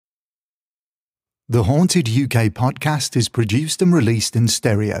The Haunted UK podcast is produced and released in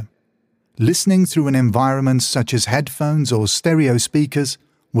stereo. Listening through an environment such as headphones or stereo speakers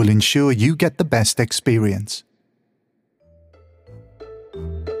will ensure you get the best experience.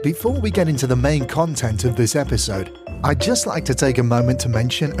 Before we get into the main content of this episode, I'd just like to take a moment to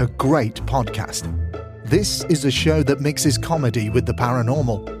mention a great podcast. This is a show that mixes comedy with the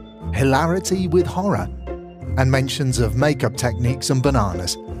paranormal, hilarity with horror, and mentions of makeup techniques and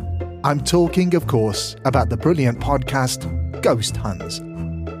bananas. I'm talking, of course, about the brilliant podcast Ghost Huns.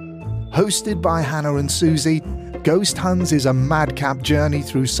 Hosted by Hannah and Susie, Ghost Huns is a madcap journey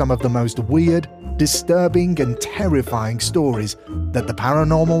through some of the most weird, disturbing and terrifying stories that the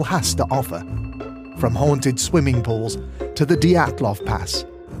paranormal has to offer. From haunted swimming pools to the Dyatlov Pass,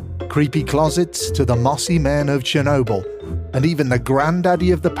 creepy closets to the mossy men of Chernobyl, and even the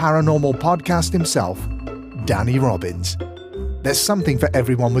granddaddy of the paranormal podcast himself, Danny Robbins. There's something for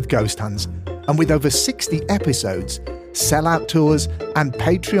everyone with Ghost Huns, and with over 60 episodes, sellout tours, and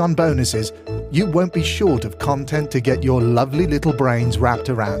Patreon bonuses, you won't be short of content to get your lovely little brains wrapped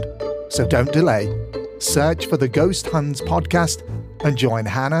around. So don't delay. Search for the Ghost Huns podcast and join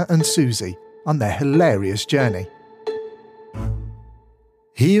Hannah and Susie on their hilarious journey.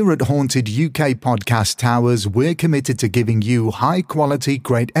 Here at Haunted UK Podcast Towers, we're committed to giving you high-quality,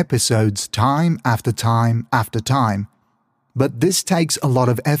 great episodes time after time after time. But this takes a lot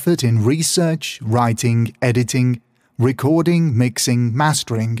of effort in research, writing, editing, recording, mixing,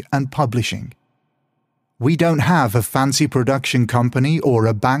 mastering, and publishing. We don't have a fancy production company or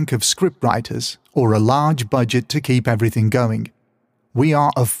a bank of scriptwriters or a large budget to keep everything going. We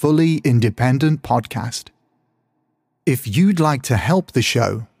are a fully independent podcast. If you'd like to help the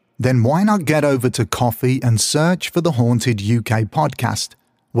show, then why not get over to Ko-fi and search for the Haunted UK Podcast,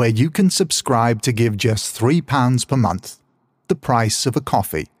 where you can subscribe to give just £3 per month, the price of a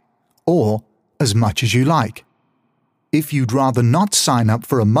coffee, or as much as you like. If you'd rather not sign up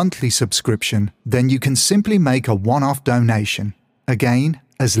for a monthly subscription, then you can simply make a one-off donation, again,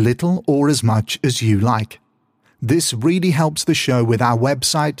 as little or as much as you like. This really helps the show with our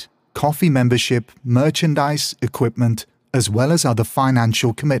website, coffee membership, merchandise, equipment, as well as other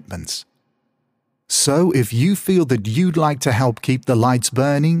financial commitments. So if you feel that you'd like to help keep the lights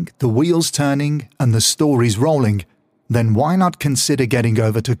burning, the wheels turning, and the stories rolling, then why not consider getting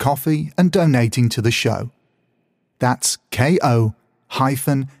over to Ko-fi and donating to the show? That's Ko-fi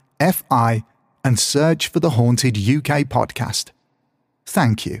and search for the Haunted UK Podcast.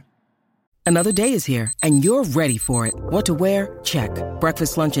 Thank you. Another day is here, and you're ready for it. What to wear? Check.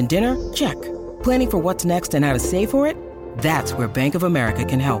 Breakfast, lunch, and dinner? Check. Planning for what's next and how to save for it? That's where Bank of America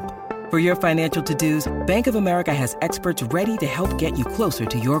can help. For your financial to-dos, Bank of America has experts ready to help get you closer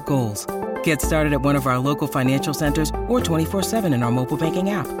to your goals. Get started at one of our local financial centers or 24/7 in our mobile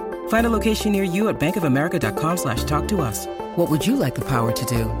banking app. Find a location near you at bankofamerica.com/talktous. What would you like the power to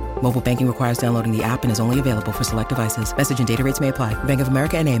do? Mobile banking requires downloading the app and is only available for select devices. Message and data rates may apply. Bank of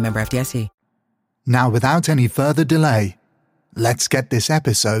America N.A., member FDIC. Now, without any further delay, let's get this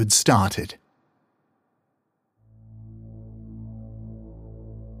episode started.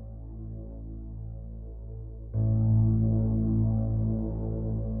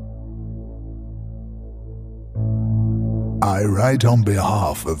 I write on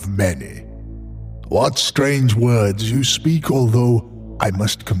behalf of many. What strange words you speak, although I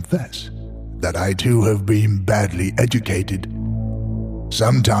must confess that I too have been badly educated.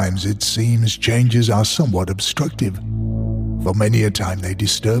 Sometimes it seems changes are somewhat obstructive, for many a time they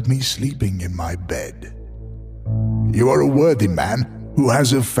disturb me sleeping in my bed. You are a worthy man who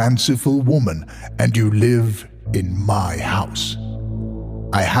has a fanciful woman, and you live in my house.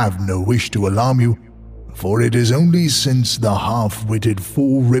 I have no wish to alarm you, for it is only since the half-witted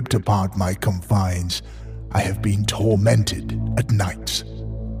fool ripped apart my confines I have been tormented at nights.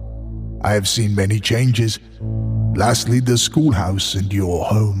 I have seen many changes, lastly the schoolhouse and your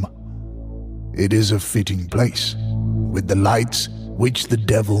home. It is a fitting place, with the lights which the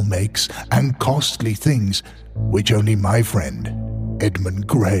devil makes, and costly things which only my friend Edmund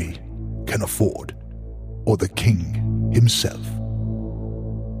Gray can afford, or the king himself.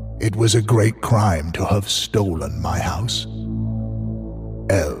 It was a great crime to have stolen my house.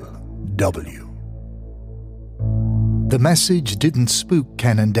 L.W. The message didn't spook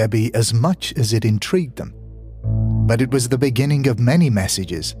Ken and Debbie as much as it intrigued them. But it was the beginning of many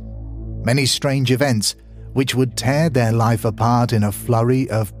messages, many strange events which would tear their life apart in a flurry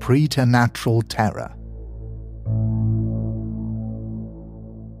of preternatural terror.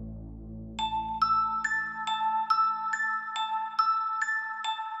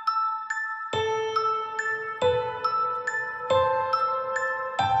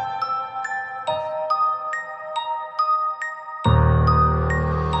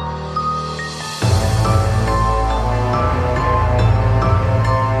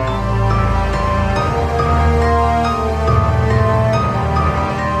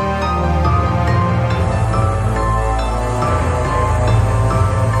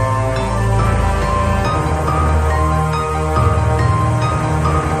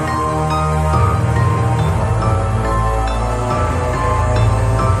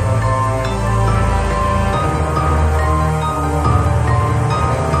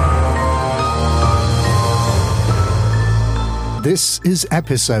 is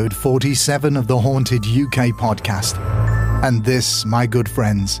episode 47 of the Haunted UK podcast. And this, my good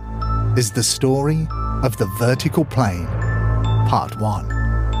friends, is the story of the Vertical Plane, Part 1.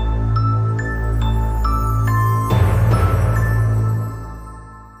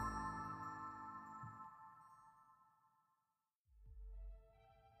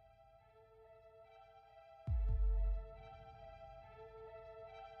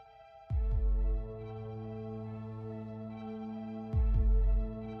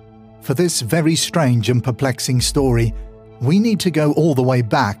 For this very strange and perplexing story, we need to go all the way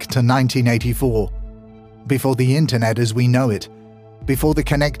back to 1984, before the internet as we know it, before the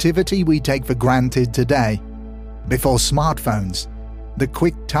connectivity we take for granted today, before smartphones, the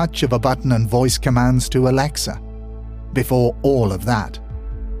quick touch of a button and voice commands to Alexa, before all of that.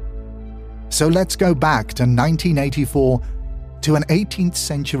 So let's go back to 1984 to an 18th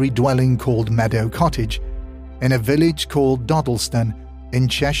century dwelling called Meadow Cottage in a village called Dodleston in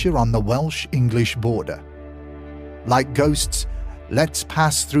Cheshire on the Welsh-English border. Like ghosts, let's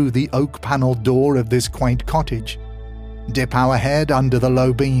pass through the oak-panelled door of this quaint cottage, dip our head under the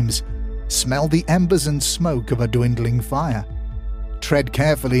low beams, smell the embers and smoke of a dwindling fire, tread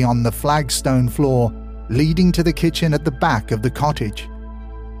carefully on the flagstone floor leading to the kitchen at the back of the cottage.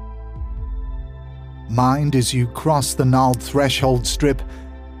 Mind as you cross the gnarled threshold strip,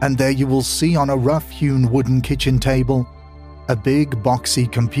 and there you will see on a rough-hewn wooden kitchen table a big boxy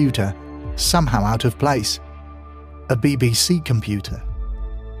computer, somehow out of place. A BBC computer.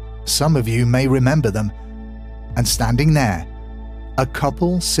 Some of you may remember them. And standing there, a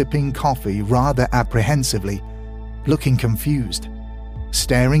couple sipping coffee rather apprehensively, looking confused,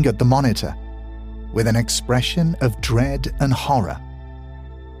 staring at the monitor, with an expression of dread and horror.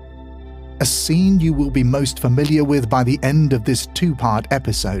 A scene you will be most familiar with by the end of this two-part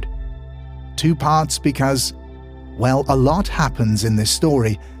episode. 2 parts because, well, a lot happens in this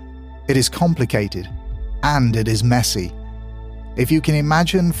story. It is complicated, and it is messy. If you can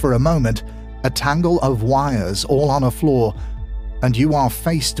imagine for a moment a tangle of wires all on a floor, and you are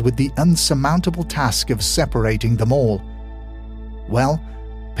faced with the unsurmountable task of separating them all. Well,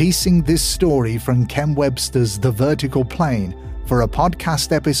 piecing this story from Ken Webster's The Vertical Plane for a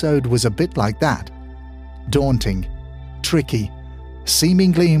podcast episode was a bit like that. Daunting, tricky,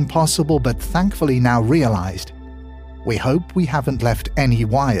 seemingly impossible, but thankfully now realized. We hope we haven't left any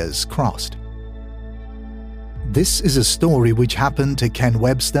wires crossed. This is a story which happened to Ken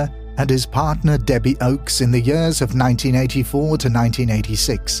Webster and his partner Debbie Oakes in the years of 1984 to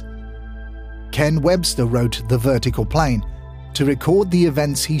 1986. Ken Webster wrote The Vertical Plane to record the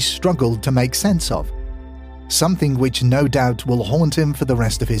events he struggled to make sense of, something which no doubt will haunt him for the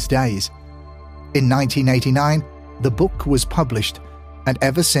rest of his days. In 1989, the book was published, and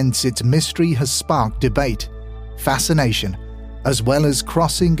ever since its mystery has sparked debate, fascination, as well as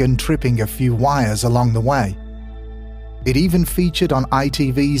crossing and tripping a few wires along the way. It even featured on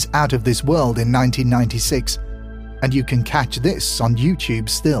ITV's Out of This World in 1996, and you can catch this on YouTube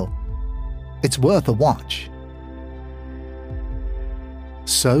still. It's worth a watch.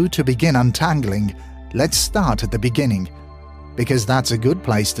 So to begin untangling, let's start at the beginning, because that's a good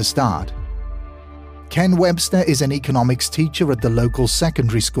place to start. Ken Webster is an economics teacher at the local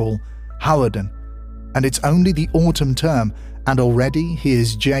secondary school, Hawarden, and it's only the autumn term, and already he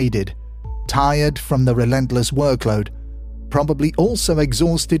is jaded, tired from the relentless workload, probably also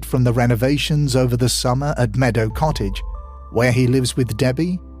exhausted from the renovations over the summer at Meadow Cottage, where he lives with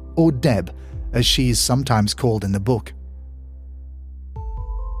Debbie, or Deb, as she is sometimes called in the book.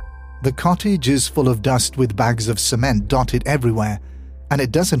 The cottage is full of dust with bags of cement dotted everywhere, and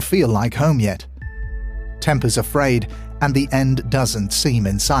it doesn't feel like home yet. Tempers are frayed, and the end doesn't seem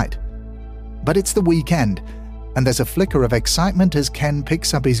in sight. But it's the weekend, and there's a flicker of excitement as Ken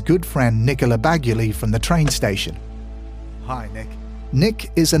picks up his good friend Nicola Baguley from the train station. Hi, Nick.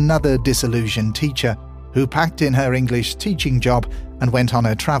 Nick is another disillusioned teacher who packed in her English teaching job and went on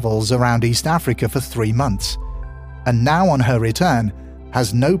her travels around East Africa for 3 months, and now on her return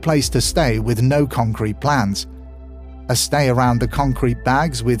has no place to stay with no concrete plans. A stay around the concrete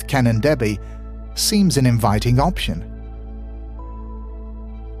bags with Ken and Debbie seems an inviting option.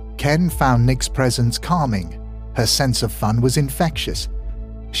 Ken found Nick's presence calming. Her sense of fun was infectious.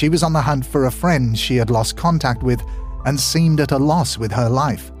 She was on the hunt for a friend she had lost contact with and seemed at a loss with her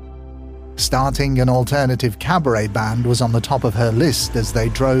life. Starting an alternative cabaret band was on the top of her list as they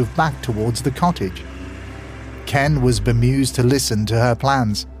drove back towards the cottage. Ken was bemused to listen to her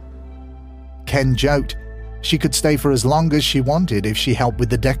plans. Ken joked she could stay for as long as she wanted if she helped with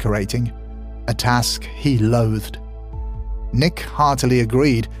the decorating, a task he loathed. Nick heartily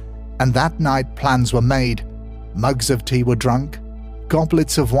agreed, and that night plans were made, mugs of tea were drunk,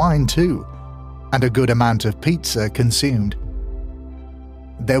 goblets of wine too, and a good amount of pizza consumed.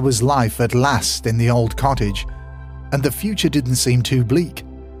 There was life at last in the old cottage, and the future didn't seem too bleak.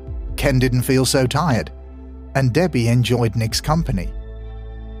 Ken didn't feel so tired, and Debbie enjoyed Nick's company.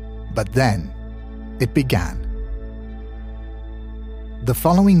 But then, it began. The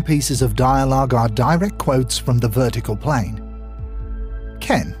following pieces of dialogue are direct quotes from the vertical plane.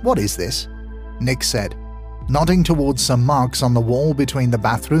 "Ken, what is this?" Nick said, nodding towards some marks on the wall between the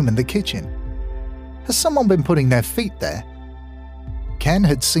bathroom and the kitchen. "Has someone been putting their feet there?" Ken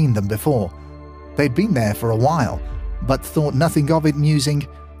had seen them before. They'd been there for a while, but thought nothing of it, musing,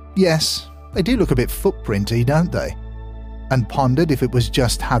 "Yes, they do look a bit footprinty, don't they?" and pondered if it was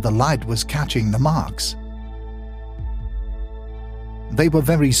just how the light was catching the marks. They were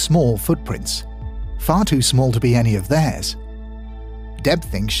very small footprints, far too small to be any of theirs. Deb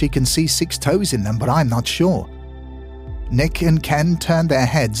thinks she can see 6 toes in them, but I'm not sure. Nick and Ken turned their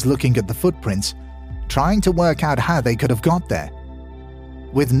heads looking at the footprints, trying to work out how they could have got there.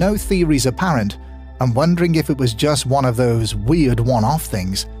 With no theories apparent, and wondering if it was just one of those weird one-off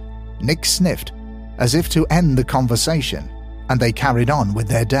things, Nick sniffed, as if to end the conversation, and they carried on with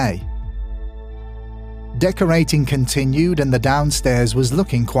their day. Decorating continued and the downstairs was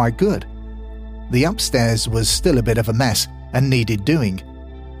looking quite good. The upstairs was still a bit of a mess and needed doing.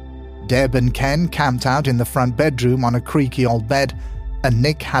 Deb and Ken camped out in the front bedroom on a creaky old bed, and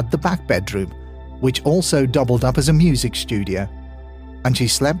Nick had the back bedroom, which also doubled up as a music studio, and she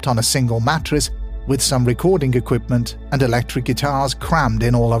slept on a single mattress with some recording equipment and electric guitars crammed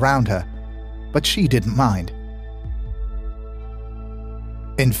in all around her, but she didn't mind.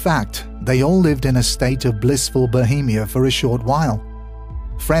 In fact, they all lived in a state of blissful bohemia for a short while.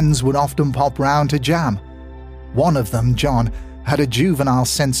 Friends would often pop round to jam. One of them, John, had a juvenile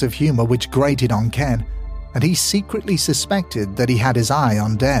sense of humor which grated on Ken, and he secretly suspected that he had his eye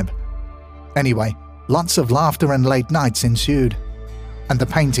on Deb. Anyway, lots of laughter and late nights ensued, and the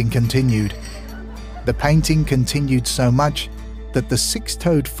painting continued. The painting continued so much that the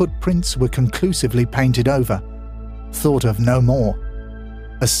 6-toed footprints were conclusively painted over, thought of no more.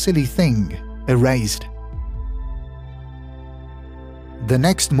 A silly thing erased. The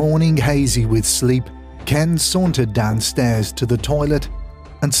next morning, hazy with sleep, Ken sauntered downstairs to the toilet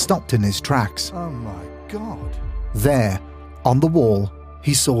and stopped in his tracks. Oh my God. There, on the wall,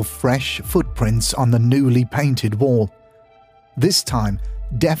 he saw fresh footprints on the newly painted wall. This time,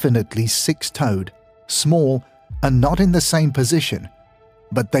 definitely 6-toed, small and not in the same position,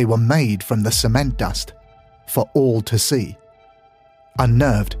 but they were made from the cement dust, for all to see.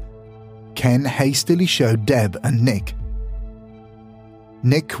 Unnerved, Ken hastily showed Deb and Nick.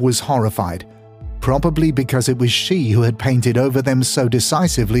 Nick was horrified, probably because it was she who had painted over them so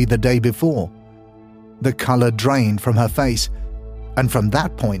decisively the day before. The color drained from her face, and from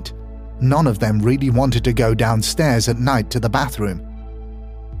that point, none of them really wanted to go downstairs at night to the bathroom.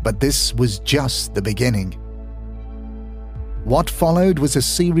 But this was just the beginning. What followed was a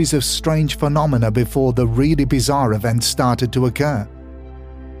series of strange phenomena before the really bizarre events started to occur.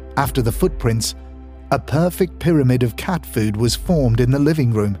 After the footprints, a perfect pyramid of cat food was formed in the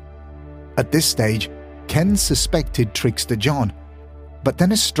living room. At this stage, Ken suspected Trickster John, but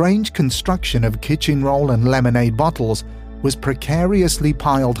then a strange construction of kitchen roll and lemonade bottles was precariously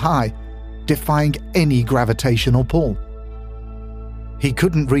piled high, defying any gravitational pull. He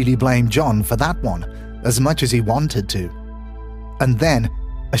couldn't really blame John for that one, as much as he wanted to. And then,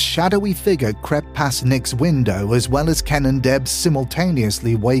 a shadowy figure crept past Nick's window as well as Ken and Deb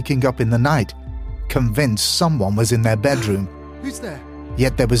simultaneously waking up in the night, convinced someone was in their bedroom. Who's there?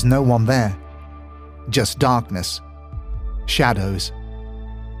 Yet there was no one there. Just darkness. Shadows.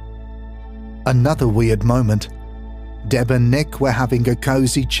 Another weird moment. Deb and Nick were having a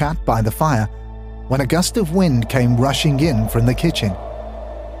cozy chat by the fire when a gust of wind came rushing in from the kitchen.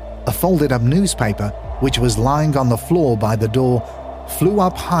 A folded-up newspaper, which was lying on the floor by the door, flew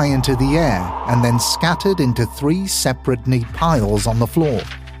up high into the air and then scattered into 3 separate neat piles on the floor.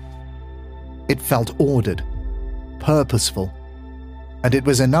 It felt ordered, purposeful, and it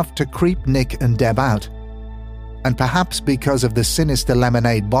was enough to creep Nick and Deb out. And perhaps because of the sinister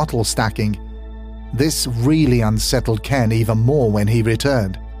lemonade bottle stacking, this really unsettled Ken even more when he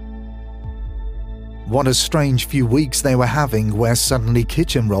returned. What a strange few weeks they were having where suddenly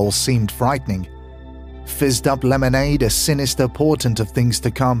kitchen rolls seemed frightening. Fizzed-up lemonade a sinister portent of things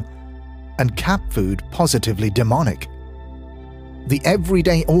to come, and cat food positively demonic. The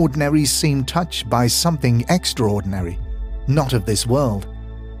everyday ordinaries seemed touched by something extraordinary, not of this world.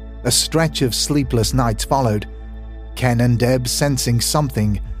 A stretch of sleepless nights followed, Ken and Deb sensing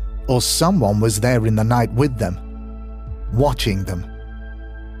something or someone was there in the night with them, watching them.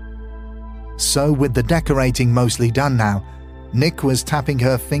 So with the decorating mostly done now, Nick was tapping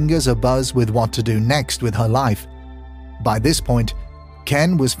her fingers abuzz with what to do next with her life. By this point,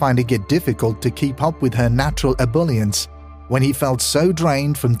 Ken was finding it difficult to keep up with her natural ebullience when he felt so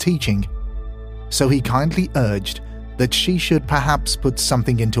drained from teaching. So he kindly urged that she should perhaps put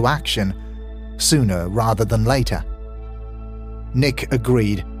something into action sooner rather than later. Nick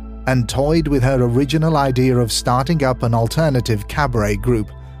agreed and toyed with her original idea of starting up an alternative cabaret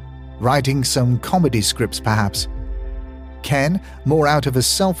group, writing some comedy scripts perhaps. Ken, more out of a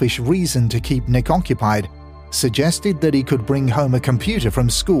selfish reason to keep Nick occupied, suggested that he could bring home a computer from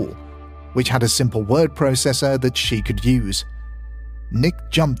school, which had a simple word processor that she could use. Nick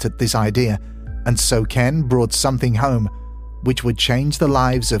jumped at this idea, and so Ken brought something home which would change the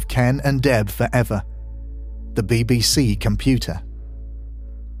lives of Ken and Deb forever: the BBC computer.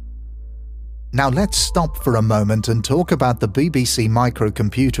 Now let's stop for a moment and talk about the BBC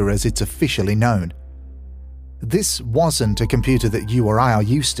microcomputer as it's officially known. This wasn't a computer that you or I are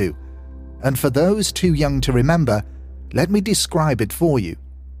used to, and for those too young to remember, let me describe it for you.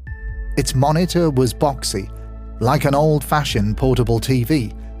 Its monitor was boxy, like an old-fashioned portable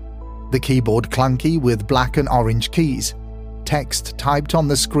TV. The keyboard clunky with black and orange keys. Text typed on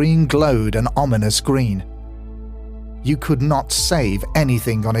the screen glowed an ominous green. You could not save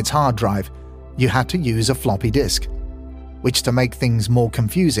anything on its hard drive. You had to use a floppy disk, which, to make things more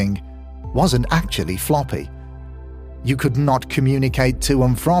confusing, wasn't actually floppy. You could not communicate to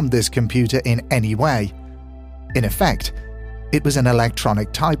and from this computer in any way. In effect, it was an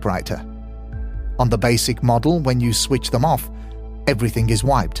electronic typewriter. On the basic model, when you switch them off, everything is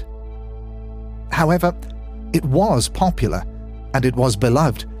wiped. However, it was popular, and it was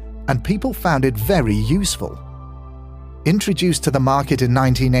beloved, and people found it very useful. Introduced to the market in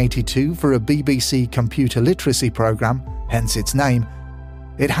 1982 for a BBC computer literacy program, hence its name,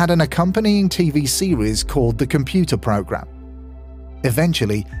 it had an accompanying TV series called The Computer Program.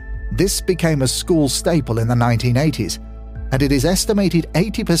 Eventually, this became a school staple in the 1980s, and it is estimated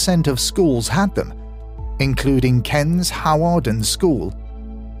 80% of schools had them, including Ken's Hawarden School,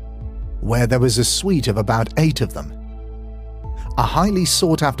 where there was a suite of about 8 of them. A highly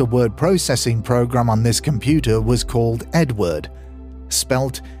sought-after word processing program on this computer was called Edward,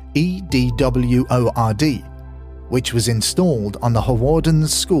 spelt EDWORD, which was installed on the Hawarden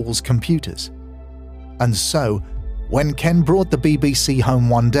School's computers. And so, when Ken brought the BBC home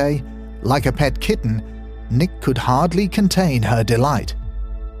one day, like a pet kitten, Nick could hardly contain her delight.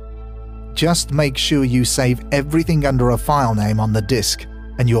 "Just make sure you save everything under a file name on the disk,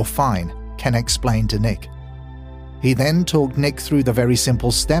 and you're fine," Ken explained to Nick. He then talked Nick through the very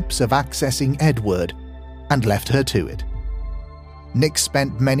simple steps of accessing Edward and left her to it. Nick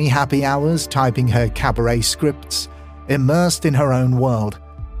spent many happy hours typing her cabaret scripts, immersed in her own world,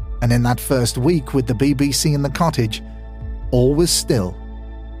 and in that first week with the BBC in the cottage, all was still,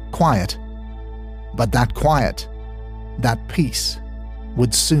 quiet. But that quiet, that peace,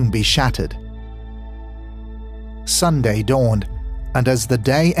 would soon be shattered. Sunday dawned, and as the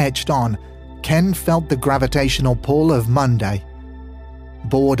day edged on, Ken felt the gravitational pull of Monday.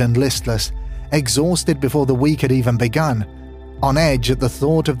 Bored and listless, exhausted before the week had even begun, on edge at the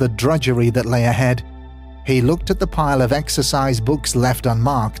thought of the drudgery that lay ahead, he looked at the pile of exercise books left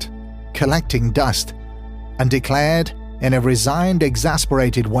unmarked, collecting dust, and declared, in a resigned,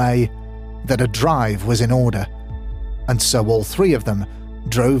 exasperated way, that a drive was in order, and so all 3 of them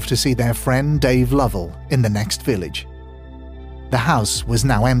drove to see their friend Dave Lovell in the next village. The house was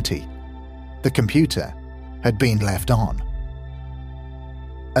now empty. The computer had been left on.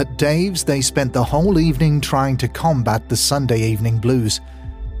 At Dave's, they spent the whole evening trying to combat the Sunday evening blues,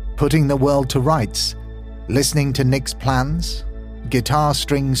 putting the world to rights, listening to Nick's plans, guitar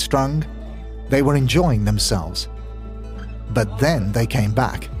strings strung. They were enjoying themselves. But then they came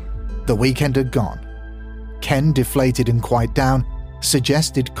back. The weekend had gone. Ken, deflated and quite down,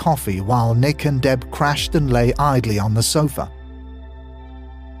 suggested coffee while Nick and Deb crashed and lay idly on the sofa.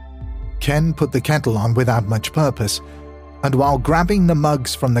 Ken put the kettle on without much purpose, and while grabbing the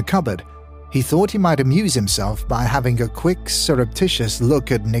mugs from the cupboard, he thought he might amuse himself by having a quick, surreptitious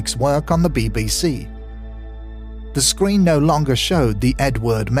look at Nick's work on the BBC. The screen no longer showed the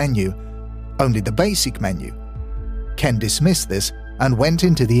Edward menu, only the basic menu. Ken dismissed this and went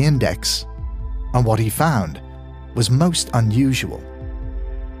into the index, and what he found was most unusual.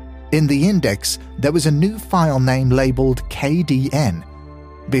 In the index, there was a new file name labeled KDN.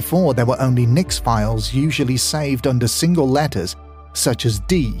 Before, there were only Nick's files, usually saved under single letters such as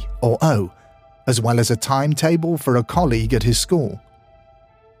D or O, as well as a timetable for a colleague at his school.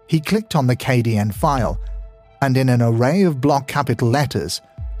 He clicked on the KDN file, and in an array of block capital letters,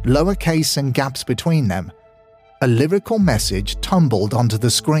 lowercase and gaps between them, a lyrical message tumbled onto the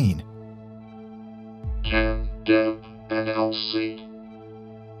screen. Ken, Deb, and Elsie.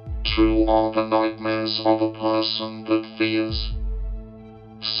 True are the nightmares of a person that fears.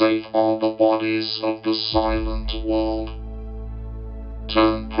 Safe are the bodies of the silent world.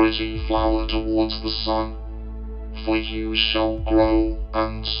 Turn pretty flower towards the sun, for you shall grow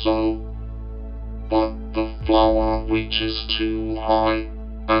and sow. But the flower reaches too high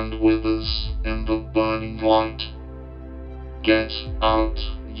and withers in the burning light. Get out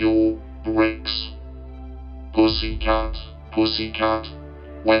your bricks. Pussycat, pussycat,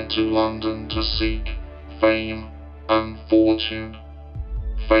 went to London to seek fame and fortune.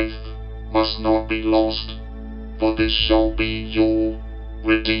 Faith must not be lost, for this shall be your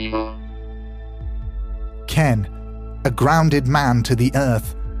Redeemer. Ken, a grounded man to the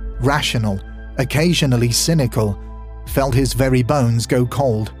earth, rational, occasionally cynical, felt his very bones go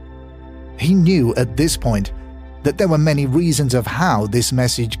cold. He knew at this point that there were many reasons of how this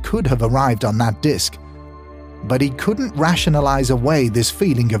message could have arrived on that disc, but he couldn't rationalize away this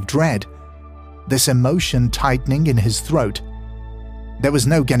feeling of dread, this emotion tightening in his throat. There was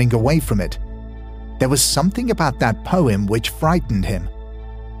no getting away from it. There was something about that poem which frightened him.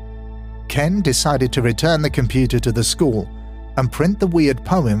 Ken decided to return the computer to the school and print the weird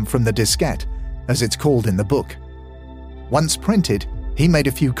poem from the diskette, as it's called in the book. Once printed, he made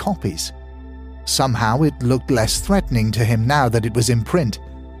a few copies. Somehow it looked less threatening to him now that it was in print,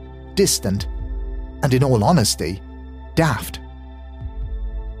 distant, and in all honesty, daft.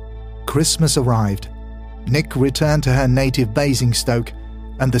 Christmas arrived. Nick returned to her native Basingstoke,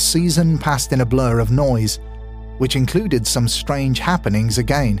 and the season passed in a blur of noise, which included some strange happenings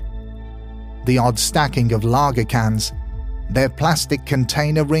again. The odd stacking of lager cans, their plastic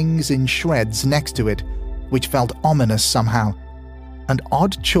container rings in shreds next to it, which felt ominous somehow, and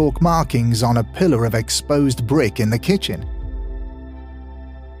odd chalk markings on a pillar of exposed brick in the kitchen.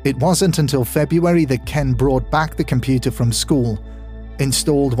 It wasn't until February that Ken brought back the computer from school,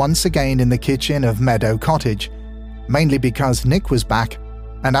 installed once again in the kitchen of Meadow Cottage, mainly because Nick was back,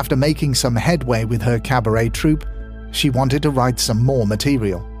 and after making some headway with her cabaret troupe, she wanted to write some more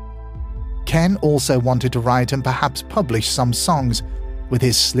material. Ken also wanted to write and perhaps publish some songs with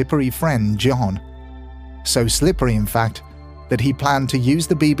his slippery friend John. So slippery, in fact, that he planned to use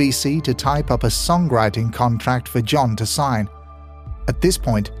the BBC to type up a songwriting contract for John to sign. At this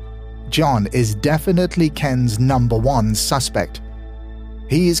point, John is definitely Ken's number one suspect.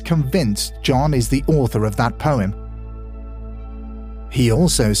 He is convinced John is the author of that poem. He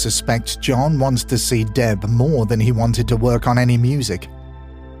also suspects John wants to see Deb more than he wanted to work on any music.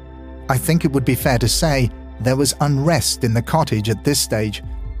 I think it would be fair to say there was unrest in the cottage at this stage,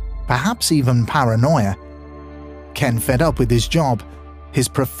 perhaps even paranoia. Ken fed up with his job, his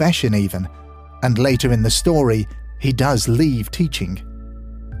profession even, and later in the story, he does leave teaching.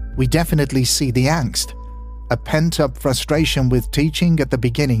 We definitely see the angst, a pent-up frustration with teaching at the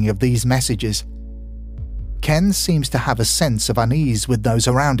beginning of these messages. Ken seems to have a sense of unease with those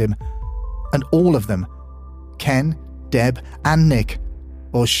around him, and all of them, Ken, Deb, and Nick,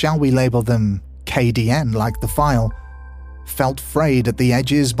 or shall we label them KDN like the file, felt frayed at the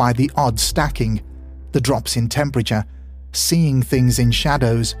edges by the odd stacking, the drops in temperature, seeing things in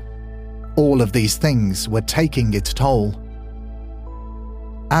shadows. All of these things were taking its toll.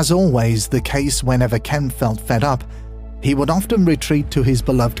 As always the case whenever Ken felt fed up, he would often retreat to his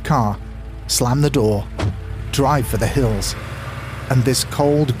beloved car, slam the door, drive for the hills. And this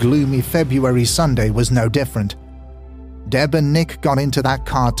cold, gloomy February Sunday was no different. Deb and Nick got into that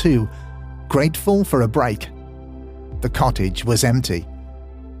car too, grateful for a break. The cottage was empty.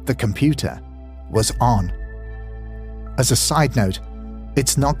 The computer was on. As a side note,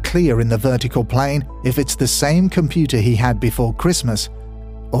 it's not clear in the vertical plane if it's the same computer he had before Christmas,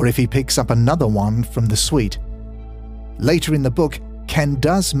 or if he picks up another one from the suite. Later in the book, Ken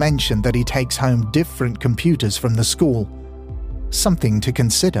does mention that he takes home different computers from the school. Something to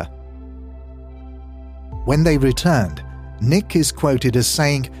consider. When they returned, Nick is quoted as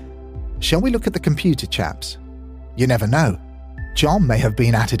saying, "Shall we look at the computer, chaps? You never know. John may have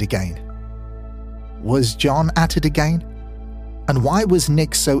been at it again." Was John at it again? And why was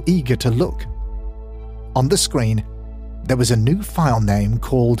Nick so eager to look? On the screen, there was a new file name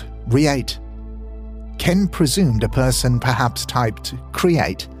called Reate. Ken presumed a person perhaps typed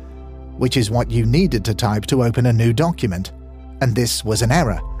create, which is what you needed to type to open a new document, and this was an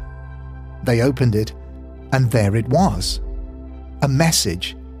error. They opened it, and there it was. A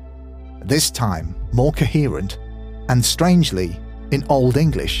message. This time more coherent, and strangely, in Old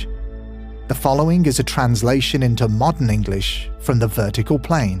English. The following is a translation into modern English from the Vertical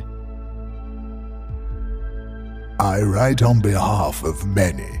Plane. I write on behalf of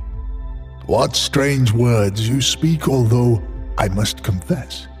many. What strange words you speak, although I must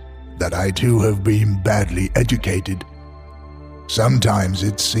confess that I too have been badly educated. Sometimes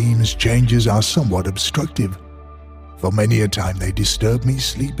it seems changes are somewhat obstructive, for many a time they disturb me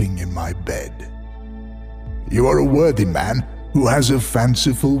sleeping in my bed. You are a worthy man who has a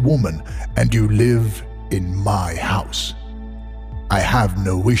fanciful woman, and you live in my house. I have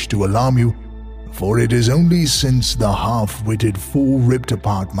no wish to alarm you, for it is only since the half-witted fool ripped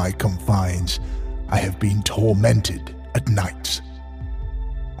apart my confines I have been tormented at nights.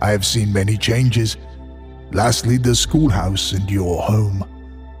 I have seen many changes, lastly the schoolhouse and your home.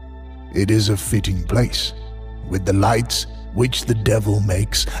 It is a fitting place, with the lights which the devil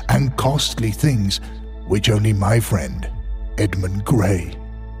makes and costly things which only my friend Edmund Gray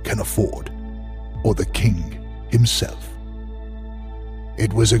can afford, or the king himself.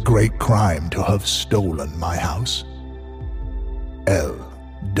 It was a great crime to have stolen my house.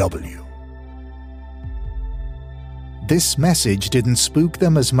 L.W. This message didn't spook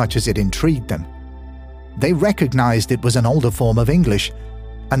them as much as it intrigued them. They recognized it was an older form of English,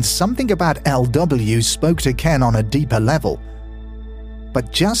 and something about L.W. spoke to Ken on a deeper level.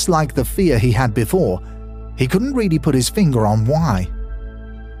 But just like the fear he had before, he couldn't really put his finger on why.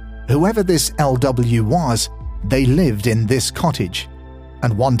 Whoever this L.W. was, they lived in this cottage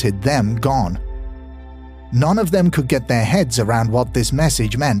and wanted them gone. None of them could get their heads around what this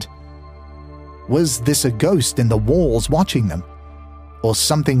message meant. Was this a ghost in the walls watching them? Or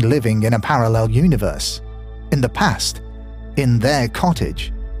something living in a parallel universe? In the past? In their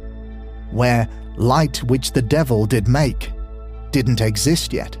cottage? Where light which the devil did make didn't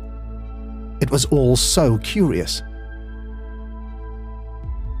exist yet? It was all so curious.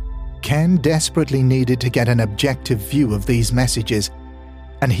 Ken desperately needed to get an objective view of these messages,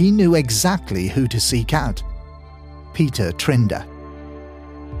 and he knew exactly who to seek out: Peter Trinder.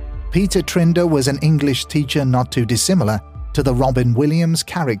 Peter Trinder was an English teacher not too dissimilar to the Robin Williams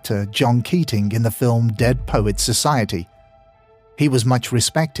character John Keating in the film Dead Poets Society. He was much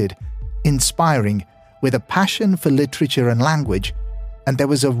respected, inspiring, with a passion for literature and language, and there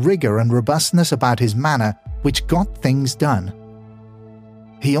was a rigor and robustness about his manner which got things done.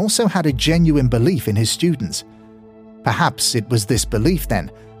 He also had a genuine belief in his students. Perhaps it was this belief,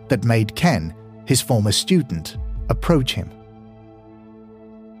 then, that made Ken, his former student, approach him.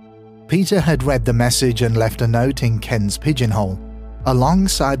 Peter had read the message and left a note in Ken's pigeonhole.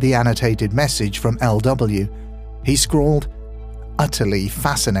 Alongside the annotated message from L.W., he scrawled, "Utterly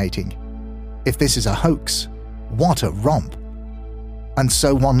fascinating. If this is a hoax, what a romp." And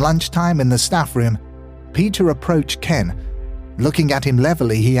so one lunchtime in the staff room, Peter approached Ken. Looking at him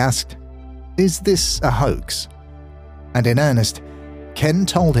levelly, he asked, "Is this a hoax?" And in earnest, Ken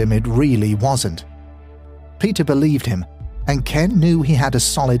told him it really wasn't. Peter believed him, and Ken knew he had a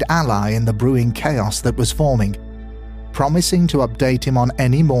solid ally in the brewing chaos that was forming, promising to update him on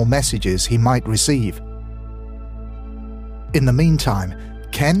any more messages he might receive. In the meantime,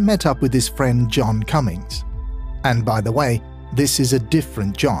 Ken met up with his friend John Cummings. And by the way, this is a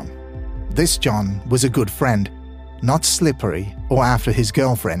different John. This John was a good friend, not slippery or after his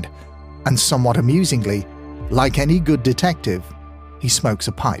girlfriend, and somewhat amusingly, like any good detective, he smokes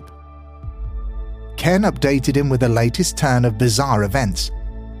a pipe. Ken updated him with the latest turn of bizarre events.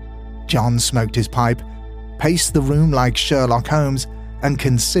 John smoked his pipe, paced the room like Sherlock Holmes, and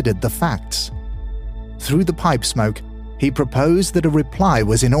considered the facts. Through the pipe smoke, he proposed that a reply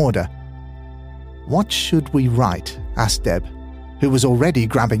was in order. "What should we write?" asked Deb, who was already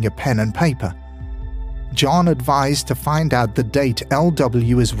grabbing a pen and paper. John advised to find out the date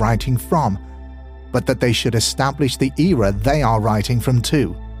L.W. is writing from, but that they should establish the era they are writing from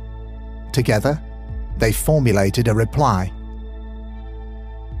too. Together, they formulated a reply.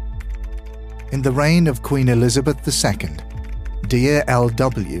 In the reign of Queen Elizabeth II, Dear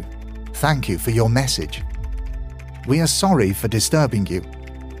L.W., thank you for your message. We are sorry for disturbing you.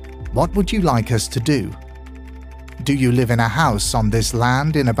 What would you like us to do? Do you live in a house on this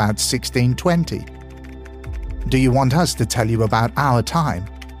land in about 1620? Do you want us to tell you about our time?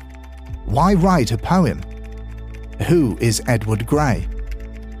 Why write a poem? Who is Edward Gray?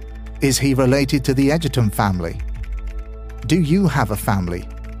 Is he related to the Egerton family? Do you have a family?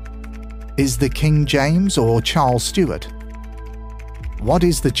 Is the King James or Charles Stuart? What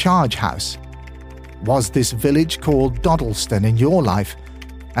is the charge house? Was this village called Doddleston in your life?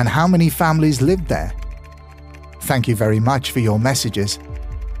 And how many families lived there? Thank you very much for your messages.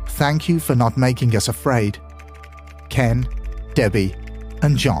 Thank you for not making us afraid. Ken, Debbie,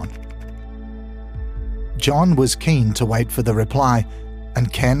 and John. John was keen to wait for the reply,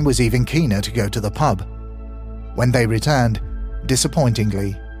 and Ken was even keener to go to the pub. When they returned,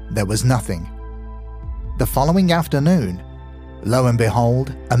 disappointingly, there was nothing. The following afternoon, lo and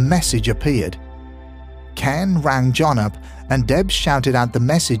behold, a message appeared. Ken rang John up, and Deb shouted out the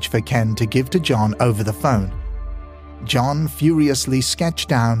message for Ken to give to John over the phone. John furiously sketched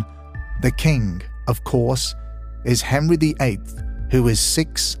down, "The king, of course, is Henry VIII, who is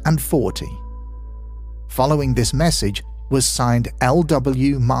 6 and 40. Following this message was signed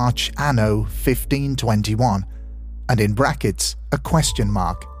LW March Anno 1521, and in brackets a question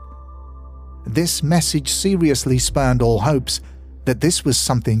mark. This message seriously spurned all hopes that this was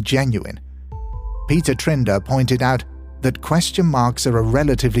something genuine. Peter Trinder pointed out that question marks are a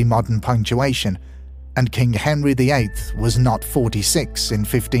relatively modern punctuation, and King Henry VIII was not 46 in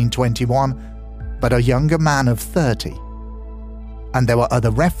 1521, but a younger man of 30. And there were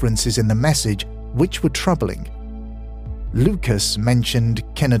other references in the message which were troubling. Lucas mentioned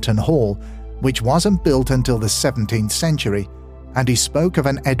Kinnerton Hall, which wasn't built until the 17th century, and he spoke of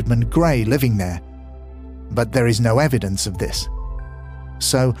an Edmund Gray living there. But there is no evidence of this.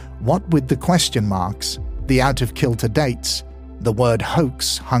 So, what with the question marks, the out-of-kilter dates, the word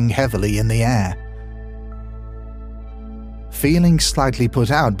hoax hung heavily in the air. Feeling slightly put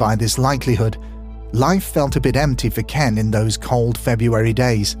out by this likelihood, life felt a bit empty for Ken in those cold February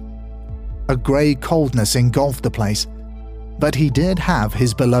days. A grey coldness engulfed the place, but he did have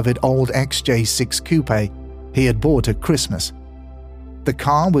his beloved old XJ6 Coupe he had bought at Christmas. The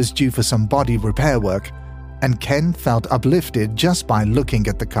car was due for some body repair work, and Ken felt uplifted just by looking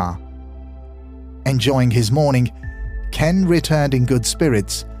at the car. Enjoying his morning, Ken returned in good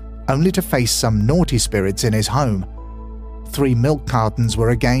spirits, only to face some naughty spirits in his home. 3 milk cartons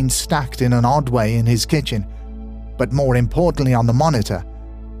were again stacked in an odd way in his kitchen, but more importantly on the monitor,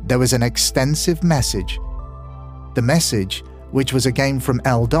 there was an extensive message. The message, which was again from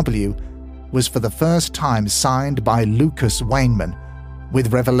LW, was for the first time signed by Lucas Wainman,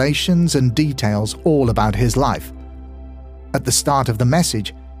 with revelations and details all about his life. At the start of the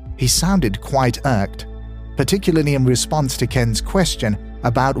message, he sounded quite irked, particularly in response to Ken's question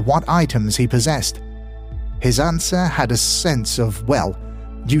about what items he possessed. His answer had a sense of, well,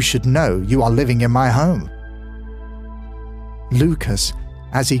 you should know you are living in my home. Lucas,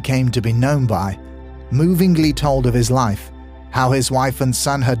 as he came to be known by, movingly told of his life, how his wife and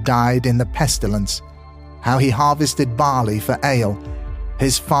son had died in the pestilence, how he harvested barley for ale,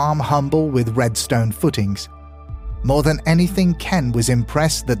 his farm humble with redstone footings. More than anything, Ken was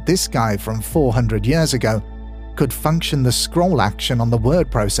impressed that this guy from 400 years ago could function the scroll action on the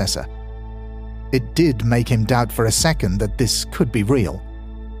word processor. It did make him doubt for a second that this could be real.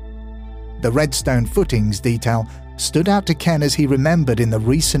 The redstone footings detail stood out to Ken as he remembered in the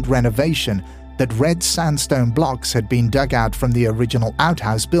recent renovation that red sandstone blocks had been dug out from the original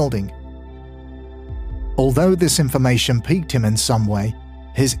outhouse building. Although this information piqued him in some way,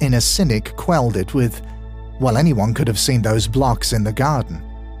 his inner cynic quelled it with, well, anyone could have seen those blocks in the garden.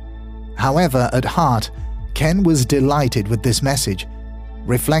 However, at heart, Ken was delighted with this message,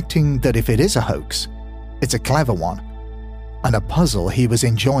 reflecting that if it is a hoax, it's a clever one, and a puzzle he was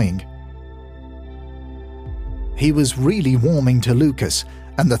enjoying. He was really warming to Lucas,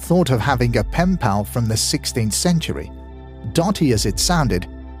 and the thought of having a pen pal from the 16th century, dotty as it sounded,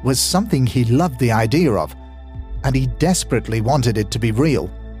 was something he loved the idea of, and he desperately wanted it to be real.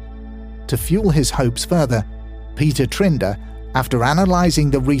 To fuel his hopes further, Peter Trinder, after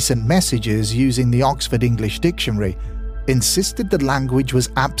analysing the recent messages using the Oxford English Dictionary, insisted the language was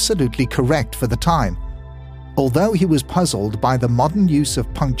absolutely correct for the time, although he was puzzled by the modern use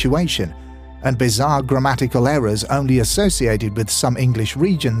of punctuation and bizarre grammatical errors only associated with some English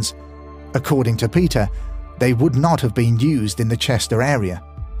regions. According to Peter, they would not have been used in the Chester area.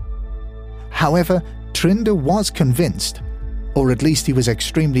 However, Trinder was convinced, or at least he was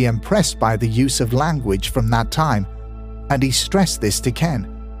extremely impressed by the use of language from that time, and he stressed this to Ken.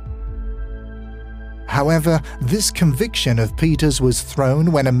 However, this conviction of Peter's was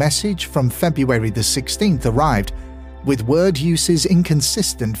thrown when a message from February the 16th arrived, with word uses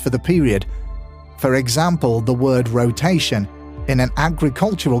inconsistent for the period. For example, the word rotation, in an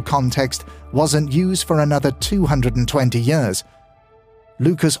agricultural context, wasn't used for another 220 years.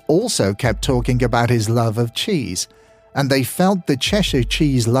 Lucas also kept talking about his love of cheese, and they felt the Cheshire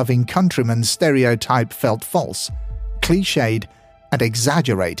cheese-loving countryman stereotype felt false, cliched, and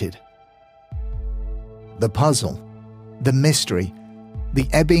exaggerated. The puzzle, the mystery, the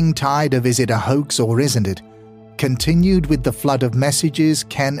ebbing tide of is it a hoax or isn't it, continued with the flood of messages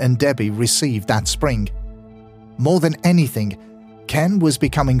Ken and Debbie received that spring. More than anything, Ken was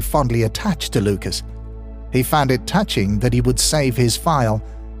becoming fondly attached to Lucas. He found it touching that he would save his file,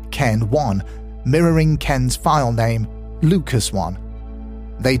 Ken1, mirroring Ken's file name, Lucas1.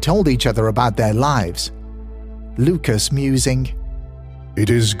 They told each other about their lives. Lucas musing, "It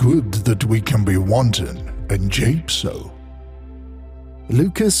is good that we can be wanton, and jape so."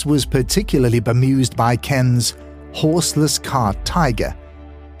 Lucas was particularly bemused by Ken's horseless cart Tiger,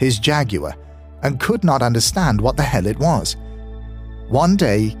 his Jaguar, and could not understand what the hell it was. One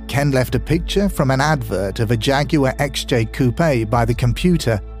day, Ken left a picture from an advert of a Jaguar XJ Coupe by the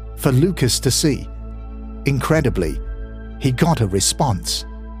computer for Lucas to see. Incredibly, he got a response.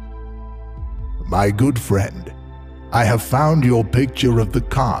 "My good friend, I have found your picture of the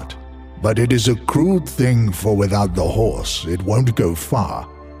cart, but it is a crude thing, for without the horse it won't go far.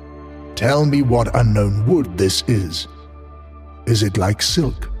 Tell me what unknown wood this is. Is it like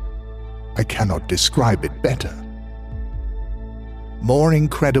silk? I cannot describe it better." More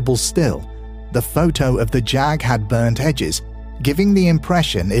incredible still, the photo of the Jag had burnt edges, giving the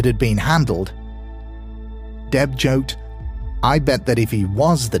impression it had been handled. Deb joked, "I bet that if he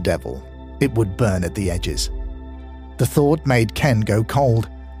was the devil, it would burn at the edges." The thought made Ken go cold.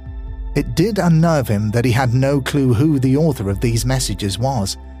 It did unnerve him that he had no clue who the author of these messages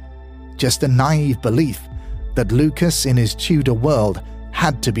was. Just a naive belief that Lucas in his Tudor world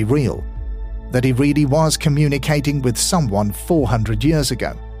had to be real, that he really was communicating with someone 400 years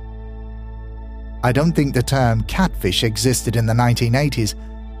ago. I don't think the term catfish existed in the 1980s,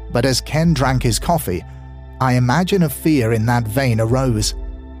 but as Ken drank his coffee, I imagine a fear in that vein arose.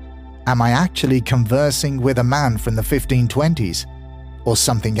 Am I actually conversing with a man from the 1520s, or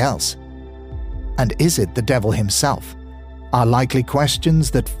something else? And is it the devil himself? Are likely questions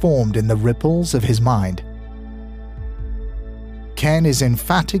that formed in the ripples of his mind. Ken is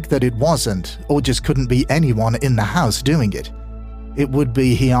emphatic that it wasn't, or just couldn't be anyone in the house doing it. It would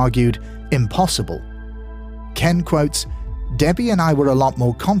be, he argued, impossible. Ken quotes, "Debbie and I were a lot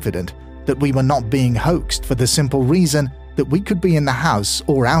more confident that we were not being hoaxed for the simple reason that we could be in the house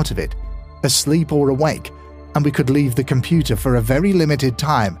or out of it, asleep or awake, and we could leave the computer for a very limited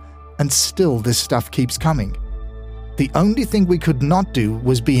time, and still this stuff keeps coming. The only thing we could not do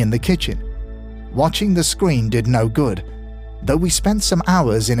was be in the kitchen. Watching the screen did no good, though we spent some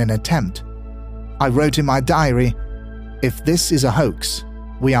hours in an attempt. I wrote in my diary, 'If this is a hoax,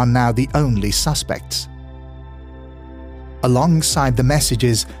 we are now the only suspects.'" Alongside the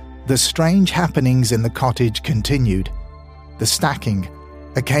messages, the strange happenings in the cottage continued. The stacking,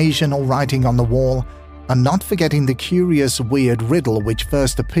 occasional writing on the wall, and not forgetting the curious, weird riddle which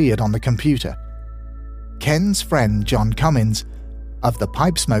first appeared on the computer. Ken's friend John Cummins, of the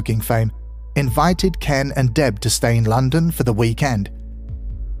pipe-smoking fame, invited Ken and Deb to stay in London for the weekend.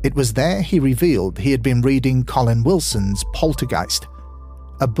 It was there he revealed he had been reading Colin Wilson's Poltergeist,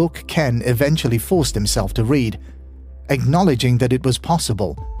 a book Ken eventually forced himself to read, acknowledging that it was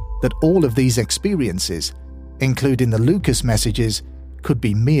possible that all of these experiences, including the Lucas messages, could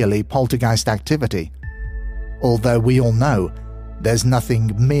be merely poltergeist activity. Although we all know there's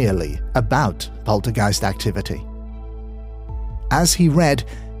nothing merely about poltergeist activity. As he read,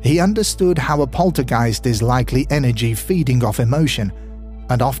 he understood how a poltergeist is likely energy feeding off emotion,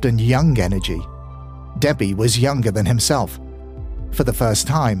 and often young energy. Debbie was younger than himself. For the first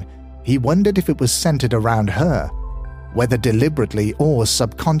time, he wondered if it was centered around her, whether deliberately or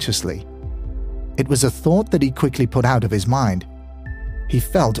subconsciously. It was a thought that he quickly put out of his mind. He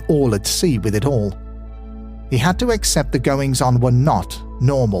felt all at sea with it all. He had to accept the goings-on were not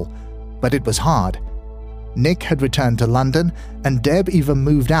normal, but it was hard. Nick had returned to London, and Deb even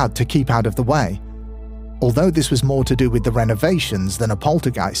moved out to keep out of the way. Although this was more to do with the renovations than a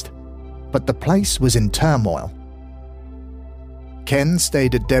poltergeist, but the place was in turmoil. Ken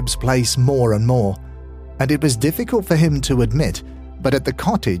stayed at Deb's place more and more, and it was difficult for him to admit, but at the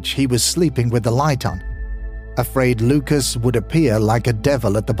cottage he was sleeping with the light on, afraid Lucas would appear like a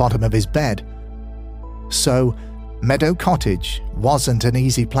devil at the bottom of his bed. So, Meadow Cottage wasn't an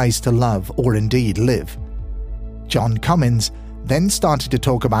easy place to love or indeed live. John Cummins then started to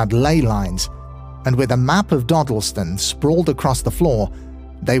talk about ley lines, and with a map of Dodleston sprawled across the floor,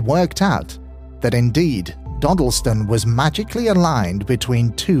 they worked out that indeed Dodleston was magically aligned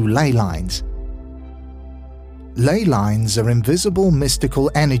between two ley lines. Ley lines are invisible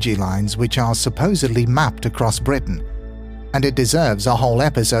mystical energy lines which are supposedly mapped across Britain, and it deserves a whole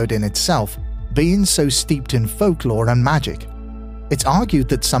episode in itself, being so steeped in folklore and magic. It's argued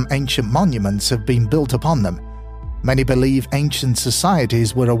that some ancient monuments have been built upon them. Many believe ancient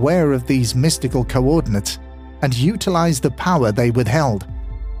societies were aware of these mystical coordinates and utilized the power they withheld.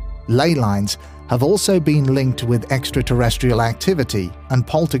 Ley lines have also been linked with extraterrestrial activity and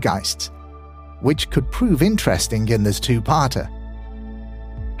poltergeists. which could prove interesting in this two-parter.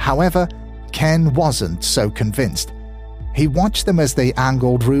 However, Ken wasn't so convinced. He watched them as they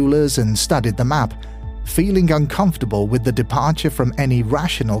angled rulers and studied the map, feeling uncomfortable with the departure from any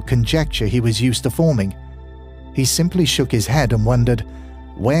rational conjecture he was used to forming. He simply shook his head and wondered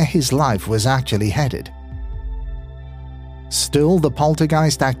where his life was actually headed. Still, the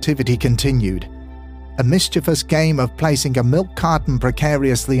poltergeist activity continued. A mischievous game of placing a milk carton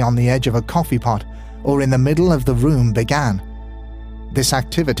precariously on the edge of a coffee pot or in the middle of the room began. This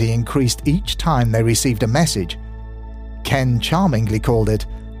activity increased each time they received a message. Ken charmingly called it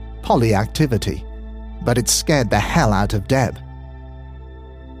polyactivity, but it scared the hell out of Deb.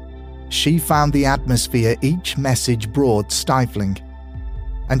 She found the atmosphere each message brought stifling,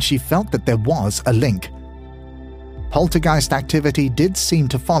 and she felt that there was a link. Poltergeist activity did seem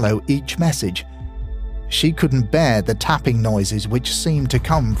to follow each message. She couldn't bear the tapping noises which seemed to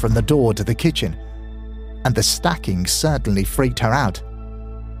come from the door to the kitchen, and the stacking certainly freaked her out.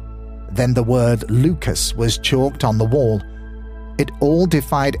 Then the word Lucas was chalked on the wall. It all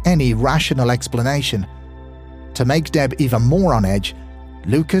defied any rational explanation. To make Deb even more on edge,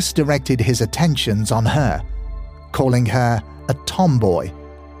 Lucas directed his attentions on her, calling her a tomboy,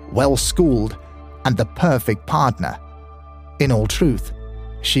 well-schooled, and the perfect partner. In all truth,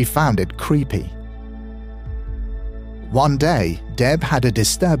 she found it creepy. One day, Deb had a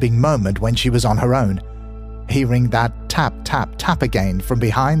disturbing moment when she was on her own, hearing that tap, tap, tap again from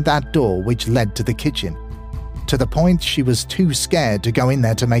behind that door which led to the kitchen, to the point she was too scared to go in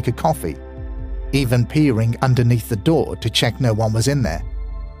there to make a coffee, even peering underneath the door to check no one was in there.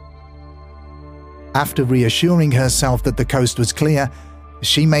 After reassuring herself that the coast was clear,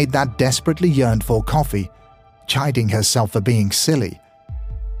 she made that desperately yearned for coffee, chiding herself for being silly.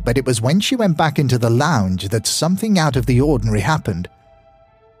 But it was when she went back into the lounge that something out of the ordinary happened.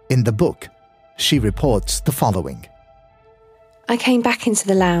 In the book, she reports the following. I came back into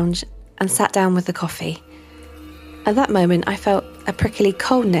the lounge and sat down with the coffee. At that moment, I felt a prickly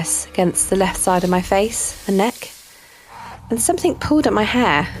coldness against the left side of my face and neck, and something pulled at my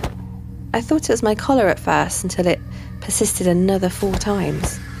hair. I thought it was my collar at first until it persisted another 4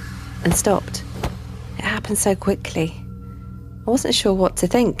 times and stopped. It happened so quickly. I wasn't sure what to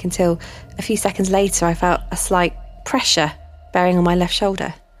think until a few seconds later I felt a slight pressure bearing on my left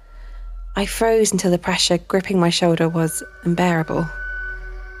shoulder. I froze until the pressure gripping my shoulder was unbearable.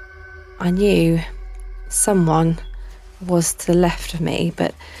 I knew someone was to the left of me,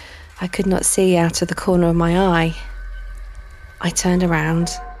 but I could not see out of the corner of my eye. I turned around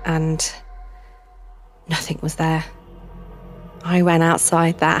and nothing was there. I ran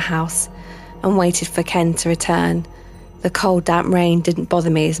outside that house and waited for Ken to return. The cold, damp rain didn't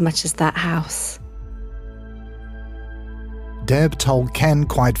bother me as much as that house. Deb told Ken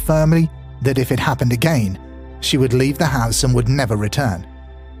quite firmly that if it happened again, she would leave the house and would never return.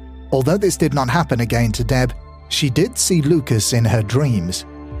 Although this did not happen again to Deb, she did see Lucas in her dreams.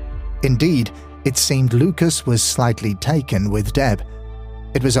 Indeed, it seemed Lucas was slightly taken with Deb.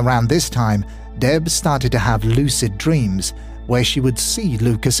 It was around this time Deb started to have lucid dreams where she would see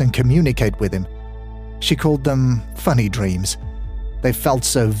Lucas and communicate with him. She called them funny dreams. They felt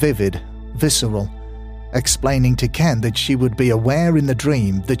so vivid, visceral, explaining to Ken that she would be aware in the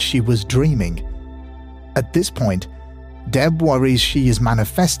dream that she was dreaming. At this point, Deb worries she is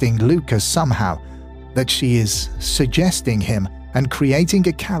manifesting Lucas somehow, that she is suggesting him and creating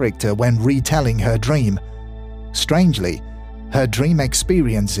a character when retelling her dream. Strangely, her dream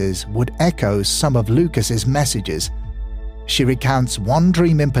experiences would echo some of Lucas's messages. She recounts one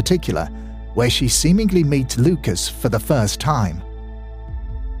dream in particular where she seemingly meets Lucas for the first time.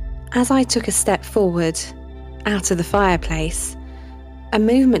 As I took a step forward, out of the fireplace, a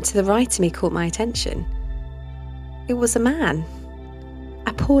movement to the right of me caught my attention. It was a man,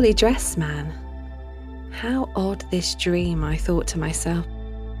 a poorly dressed man. How odd this dream, I thought to myself.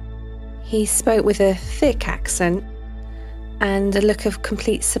 He spoke with a thick accent and a look of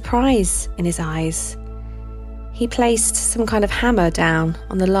complete surprise in his eyes. He placed some kind of hammer down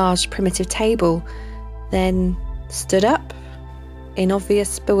on the large primitive table, then stood up in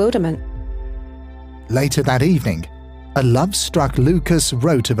obvious bewilderment. Later that evening, a love-struck Lucas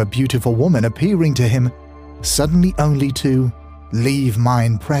wrote of a beautiful woman appearing to him, suddenly only to leave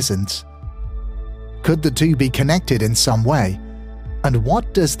mine presence. Could the two be connected in some way? And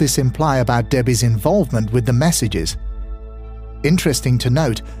what does this imply about Debbie's involvement with the messages? Interesting to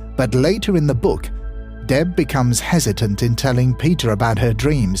note, but later in the book, Deb becomes hesitant in telling Peter about her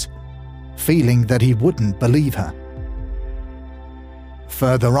dreams, feeling that he wouldn't believe her.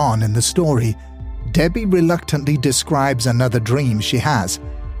 Further on in the story, Debbie reluctantly describes another dream she has.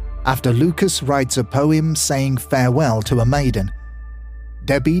 after Lucas writes a poem saying farewell to a maiden.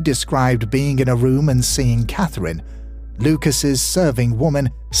 Debbie described being in a room and seeing Catherine, Lucas's serving woman,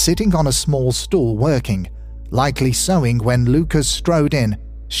 sitting on a small stool working, likely sewing, when Lucas strode in,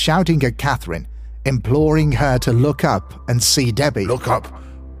 shouting at Catherine, imploring her to look up and see Debbie. Look up!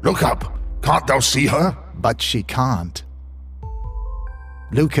 Look up! Can't thou see her? But she can't.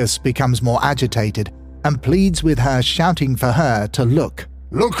 Lucas becomes more agitated and pleads with her, shouting for her to look.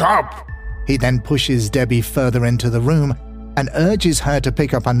 Look up! He then pushes Debbie further into the room and urges her to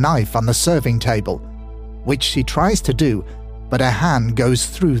pick up a knife on the serving table, which she tries to do, but her hand goes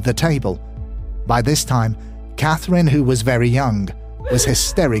through the table. By this time, Catherine, who was very young, was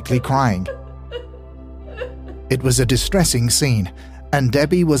hysterically crying. It was a distressing scene, and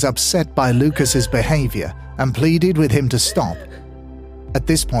Debbie was upset by Lucas's behavior and pleaded with him to stop. At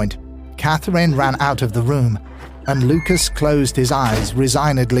this point, Catherine ran out of the room, and Lucas closed his eyes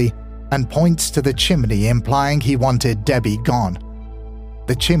resignedly and points to the chimney, implying he wanted Debbie gone.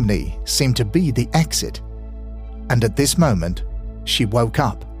 The chimney seemed to be the exit, and at this moment, she woke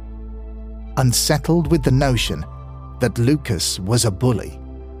up, unsettled with the notion that Lucas was a bully.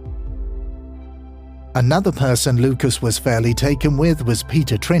 Another person Lucas was fairly taken with was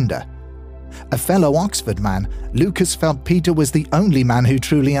Peter Trinder. A fellow Oxford man, Lucas felt Peter was the only man who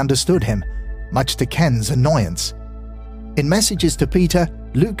truly understood him, much to Ken's annoyance. In messages to Peter,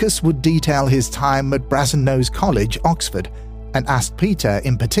 Lucas would detail his time at Brasenose College, Oxford, and asked Peter,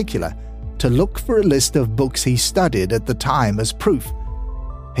 in particular, to look for a list of books he studied at the time as proof.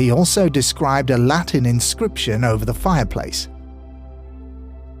 He also described a Latin inscription over the fireplace.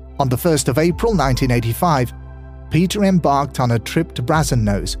 On the 1st of April 1985, Peter embarked on a trip to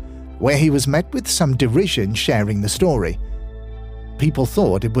Brasenose, where he was met with some derision sharing the story. People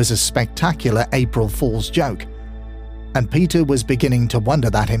thought it was a spectacular April Fool's joke, and Peter was beginning to wonder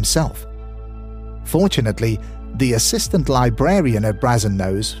that himself. Fortunately, the assistant librarian at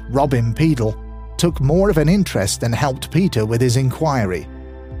Brasenose, Robin Peedle, took more of an interest and helped Peter with his inquiry.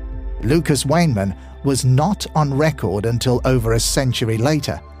 Lucas Wainman was not on record until over a century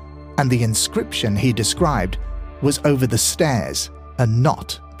later, and the inscription he described was over the stairs and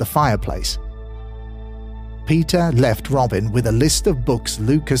not the fireplace. Peter left Robin with a list of books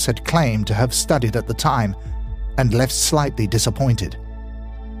Lucas had claimed to have studied at the time, and left slightly disappointed.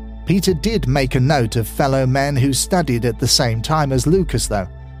 Peter did make a note of fellow men who studied at the same time as Lucas, though.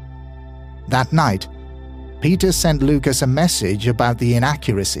 That night, Peter sent Lucas a message about the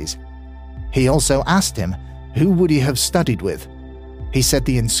inaccuracies. He also asked him who would he have studied with. He said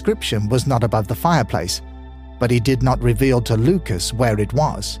the inscription was not above the fireplace, but he did not reveal to Lucas where it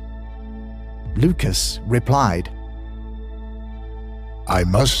was. Lucas replied, I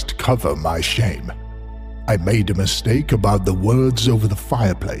must cover my shame. I made a mistake about the words over the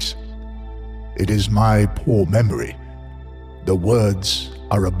fireplace. It is my poor memory. The words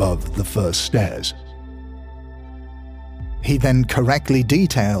are above the first stairs. He then correctly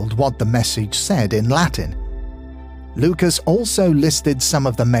detailed what the message said in Latin. Lucas also listed some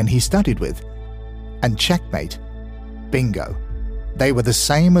of the men he studied with, and checkmate. Bingo. They were the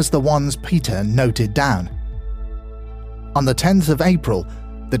same as the ones Peter noted down. On the 10th of April,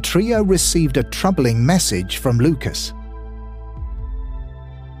 the trio received a troubling message from Lucas.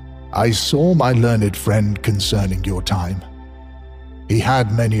 I saw my learned friend concerning your time. He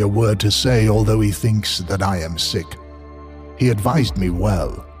had many a word to say, although he thinks that I am sick. He advised me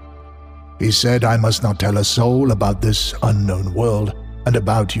well. He said I must not tell a soul about this unknown world and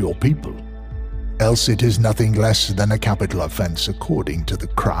about your people, else it is nothing less than a capital offense according to the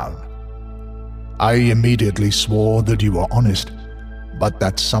crown. I immediately swore that you were honest, but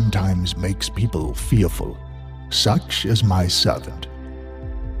that sometimes makes people fearful, such as my servant.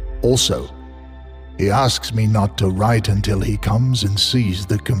 Also, he asks me not to write until he comes and sees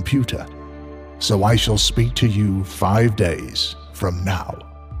the computer, so I shall speak to you 5 days from now.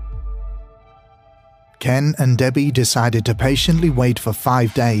 Ken and Debbie decided to patiently wait for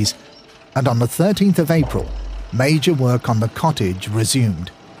 5 days, and on the 13th of April, major work on the cottage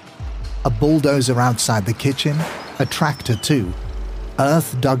resumed. A bulldozer outside the kitchen, a tractor too,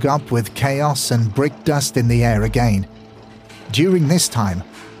 earth dug up with chaos and brick dust in the air again. During this time,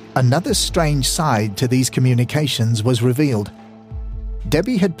 another strange side to these communications was revealed.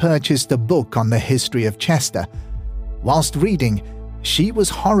 Debbie had purchased a book on the history of Chester. Whilst reading, she was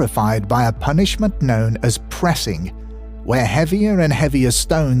horrified by a punishment known as pressing, where heavier and heavier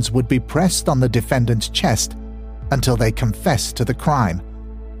stones would be pressed on the defendant's chest until they confessed to the crime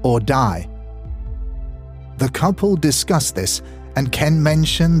or die. The couple discussed this, and Ken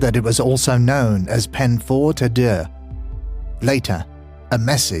mentioned that it was also known as peine forte à deux. Later, A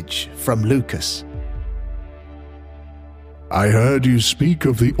message from Lucas. I heard you speak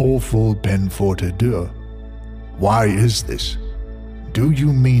of the awful Penfortedure. Why is this? Do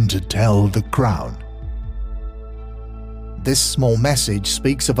you mean to tell the crown? This small message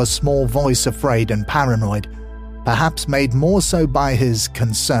speaks of a small voice afraid and paranoid, perhaps made more so by his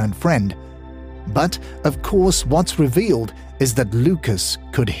concerned friend. But, of course, what's revealed is that Lucas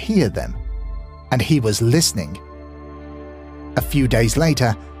could hear them, and he was listening. A few days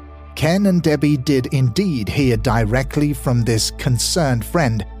later, Ken and Debbie did indeed hear directly from this concerned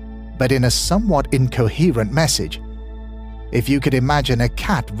friend, but in a somewhat incoherent message. If you could imagine a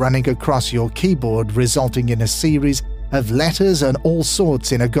cat running across your keyboard resulting in a series of letters and all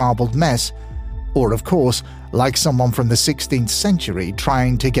sorts in a garbled mess, or of course, like someone from the 16th century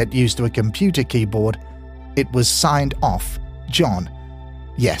trying to get used to a computer keyboard, it was signed off John.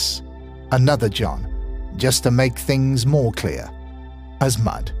 Yes, another John, just to make things more clear, as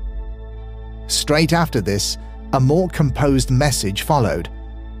mud. Straight after this, a more composed message followed,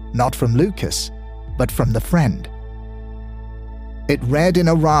 not from Lucas, but from the friend. It read in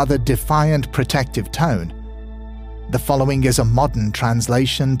a rather defiant, protective tone. The following is a modern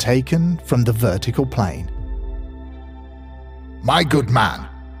translation taken from the vertical plane. My good man,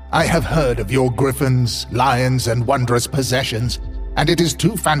 I have heard of your griffins, lions, and wondrous possessions, and it is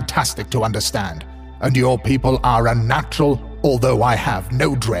too fantastic to understand, and your people are unnatural, although I have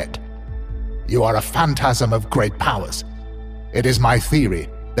no dread. You are a phantasm of great powers. It is my theory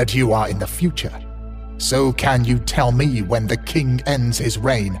that you are in the future. So can you tell me when the king ends his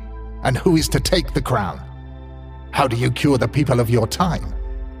reign, and who is to take the crown? How do you cure the people of your time?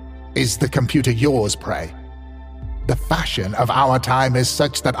 Is the computer yours, pray? The fashion of our time is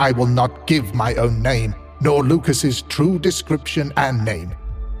such that I will not give my own name, nor Lucas's true description and name.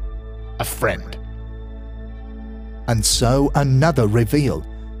 A friend. And so another reveal.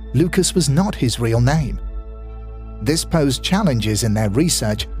 Lucas was not his real name. This posed challenges in their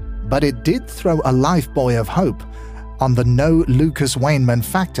research, but it did throw a lifebuoy of hope on the no Lucas Wainman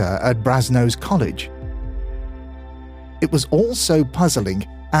factor at Brasenose College. It was all so puzzling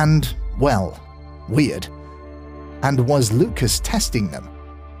and, well, weird. And was Lucas testing them?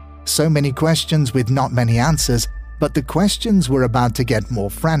 So many questions with not many answers, but the questions were about to get more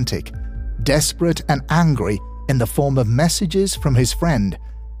frantic, desperate and angry in the form of messages from his friend,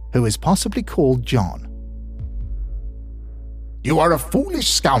 who is possibly called John. You are a foolish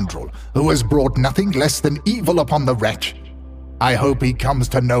scoundrel who has brought nothing less than evil upon the wretch. I hope he comes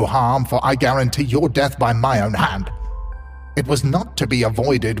to no harm, for I guarantee your death by my own hand. It was not to be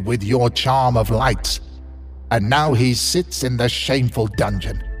avoided with your charm of lights, and now he sits in the shameful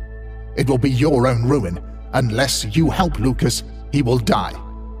dungeon. It will be your own ruin. Unless you help Lucas, he will die.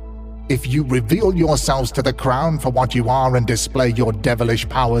 If you reveal yourselves to the crown for what you are and display your devilish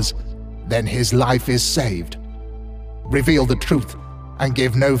powers, then his life is saved. Reveal the truth, and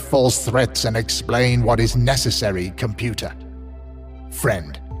give no false threats, and explain what is necessary, computer.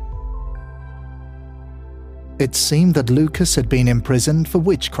 Friend. It seemed that Lucas had been imprisoned for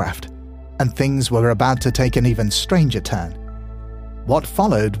witchcraft, and things were about to take an even stranger turn. What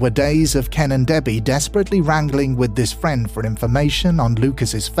followed were days of Ken and Debbie desperately wrangling with this friend for information on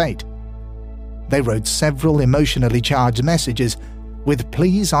Lucas's fate. They wrote several emotionally charged messages with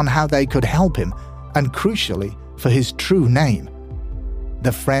pleas on how they could help him, and crucially, for his true name.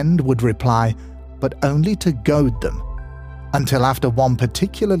 The friend would reply, but only to goad them, until after one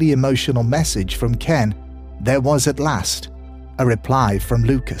particularly emotional message from Ken, there was at last a reply from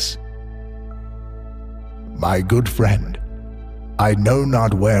Lucas. My good friend, I know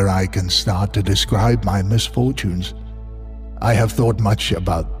not where I can start to describe my misfortunes. I have thought much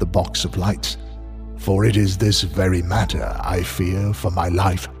about the box of lights, for it is this very matter I fear for my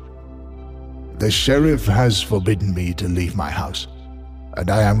life. The sheriff has forbidden me to leave my house, and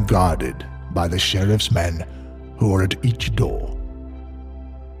I am guarded by the sheriff's men who are at each door.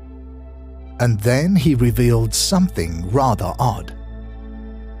 And then he revealed something rather odd.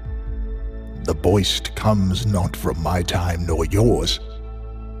 The boist comes not from my time nor yours,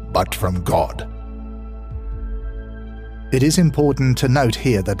 but from God. It is important to note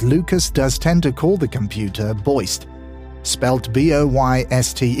here that Lucas does tend to call the computer Boyste, spelt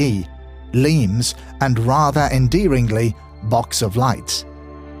B-O-Y-S-T-E, Leames, and rather endearingly, Box of Lights.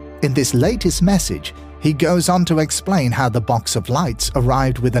 In this latest message, he goes on to explain how the Box of Lights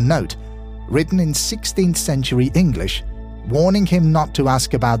arrived with a note, written in 16th century English, warning him not to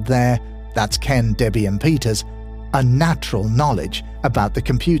ask about their, that's Ken, Debbie and Peter's, unnatural knowledge about the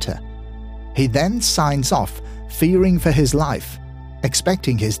computer. He then signs off, fearing for his life,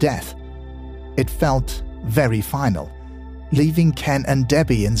 expecting his death. It felt very final. leaving Ken and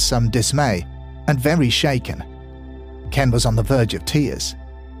Debbie in some dismay and very shaken. Ken was on the verge of tears.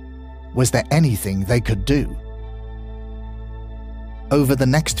 Was there anything they could do? Over the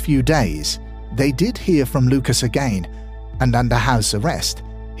next few days, they did hear from Lucas again, and under house arrest,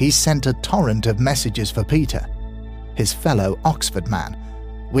 he sent a torrent of messages for Peter, his fellow Oxford man,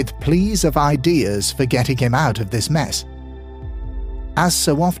 with pleas of ideas for getting him out of this mess. As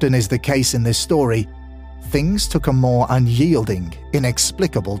so often is the case in this story, things took a more unyielding,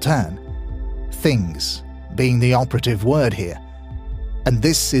 inexplicable turn. Things being the operative word here. And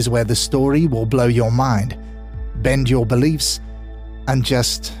this is where the story will blow your mind, bend your beliefs, and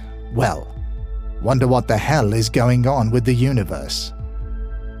just, well, wonder what the hell is going on with the universe.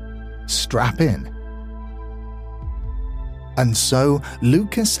 Strap in. And so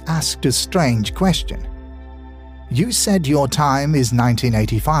Lucas asked a strange question. You said your time is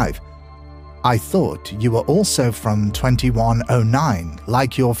 1985. I thought you were also from 2109,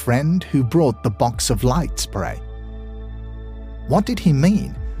 like your friend who brought the box of light spray. What did he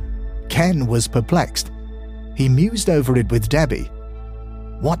mean? Ken was perplexed. He mused over it with Debbie.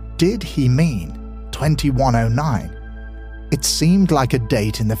 What did he mean, 2109? It seemed like a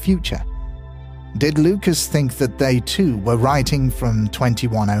date in the future. Did Lucas think that they too were writing from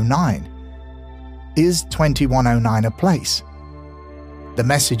 2109? Is 2109 a place? The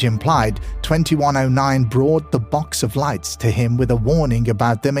message implied 2109 brought the box of lights to him with a warning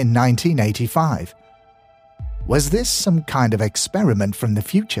about them in 1985. Was this some kind of experiment from the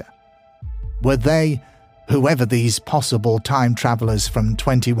future? Were they, whoever these possible time travelers from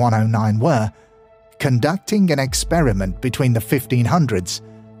 2109 were, conducting an experiment between the 1500s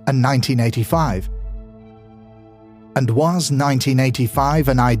and 1985? And was 1985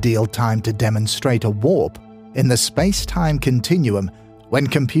 an ideal time to demonstrate a warp in the space-time continuum when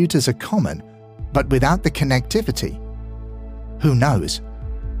computers are common, but without the connectivity? Who knows?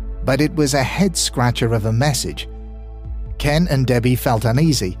 But it was a head-scratcher of a message. Ken and Debbie felt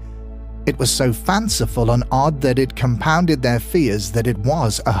uneasy. It was so fanciful and odd that it compounded their fears that it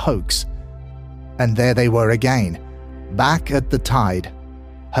was a hoax. And there they were again, back at the tide.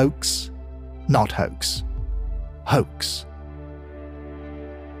 Hoax, not hoax. Hoax.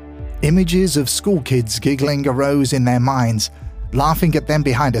 Images of schoolkids giggling arose in their minds, laughing at them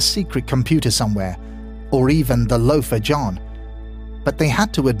behind a secret computer somewhere, or even the loafer John. But they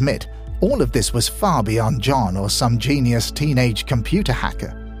had to admit, all of this was far beyond John or some genius teenage computer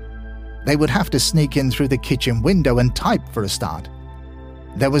hacker. They would have to sneak in through the kitchen window and type for a start.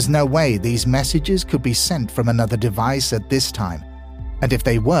 There was no way these messages could be sent from another device at this time, and if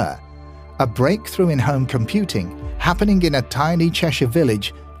they were, a breakthrough in home computing happening in a tiny Cheshire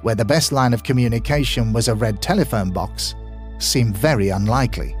village where the best line of communication was a red telephone box seemed very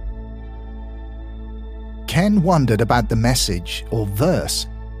unlikely. Ken wondered about the message or verse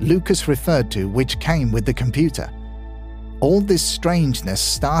Lucas referred to which came with the computer. All this strangeness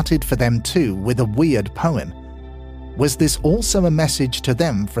started for them too with a weird poem. Was this also a message to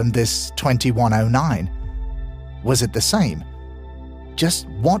them from this 2109? Was it the same? Just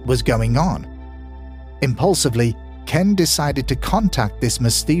what was going on? Impulsively, Ken decided to contact this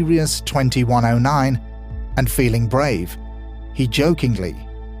mysterious 2109, and feeling brave, he jokingly,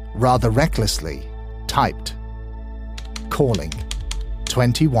 rather recklessly, typed, "Calling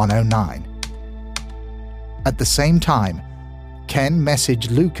 2109." At the same time, Ken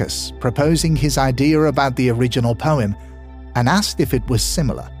messaged Lucas proposing his idea about the original poem and asked if it was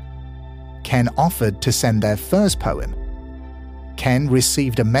similar. Ken offered to send their first poem. Ken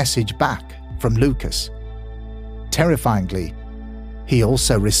received a message back from Lucas. Terrifyingly, he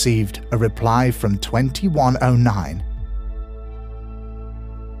also received a reply from 2109.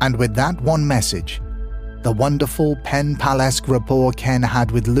 And with that one message, the wonderful pen pal-esque rapport Ken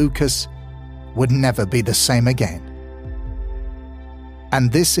had with Lucas would never be the same again.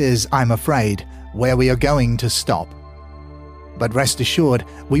 And this is, I'm afraid, where we are going to stop. But rest assured,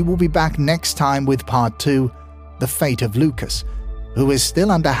 we will be back next time with part 2, the fate of Lucas, who is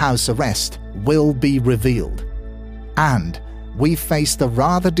still under house arrest, will be revealed. And we face the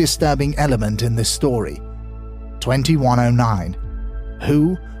rather disturbing element in this story. 2109.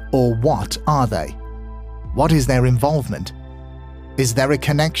 Who or what are they? What is their involvement? Is there a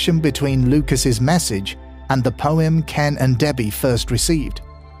connection between Lucas's message and the poem Ken and Debbie first received?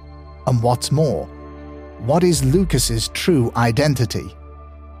 And what's more, what is Lucas's true identity?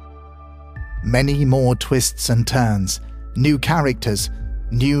 Many more twists and turns, new characters,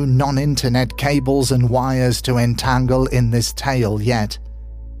 new non-internet cables and wires to entangle in this tale yet.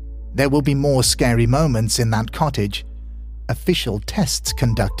 There will be more scary moments in that cottage, official tests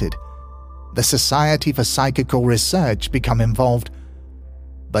conducted, the Society for Psychical Research become involved,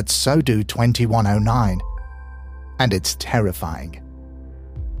 but so do 2109, and it's terrifying.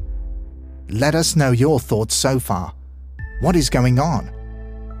 Let us know your thoughts so far. What is going on?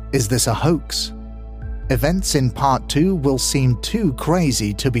 Is this a hoax? Events in Part 2 will seem too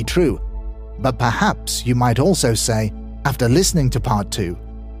crazy to be true, but perhaps you might also say, after listening to Part 2,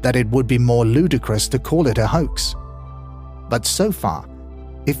 that it would be more ludicrous to call it a hoax. But so far,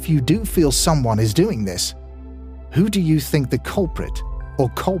 if you do feel someone is doing this, who do you think the culprit or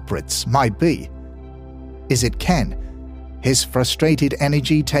culprits might be? Is it Ken, his frustrated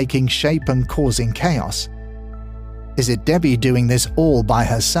energy taking shape and causing chaos? Is it Debbie doing this all by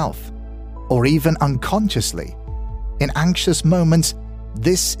herself, or even unconsciously? In anxious moments,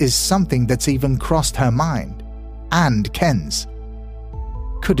 this is something that's even crossed her mind, and Ken's.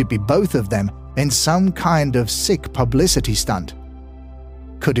 Could it be both of them in some kind of sick publicity stunt?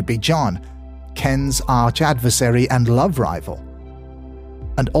 Could it be John, Ken's arch-adversary and love rival?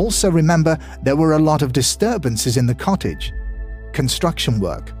 And also remember, there were a lot of disturbances in the cottage, construction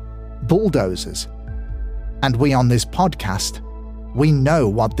work, bulldozers. And we on this podcast, we know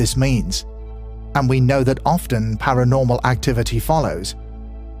what this means. And we know that often paranormal activity follows.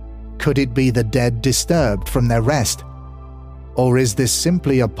 Could it be the dead disturbed from their rest? Or is this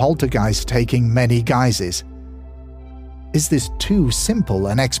simply a poltergeist taking many guises? Is this too simple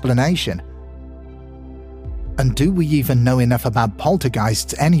an explanation? And do we even know enough about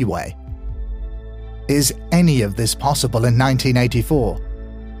poltergeists anyway? Is any of this possible in 1984?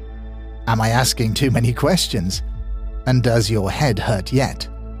 Am I asking too many questions? And does your head hurt yet?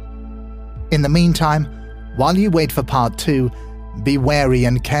 In the meantime, while you wait for Part 2, be wary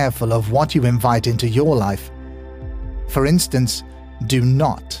and careful of what you invite into your life. For instance, do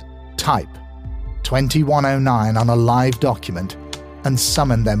not type 2109 on a live document and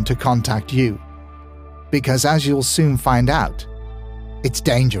summon them to contact you. Because as you'll soon find out, it's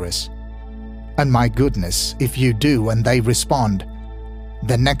dangerous. And my goodness, if you do and they respond,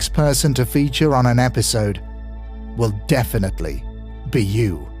 the next person to feature on an episode will definitely be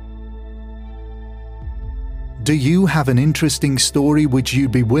you. Do you have an interesting story which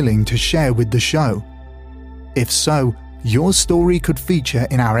you'd be willing to share with the show? If so, your story could feature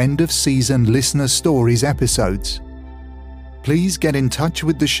in our end-of-season Listener Stories episodes. Please get in touch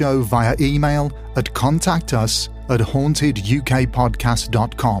with the show via email at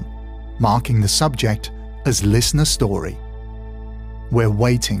contactus@hauntedukpodcast.com, marking the subject as Listener Story. We're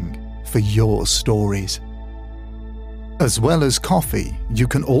waiting for your stories. As well as coffee, you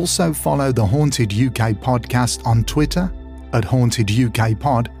can also follow the Haunted UK podcast on Twitter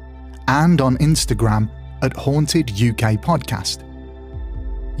 @HauntedUKPod and on Instagram @HauntedUKPodcast.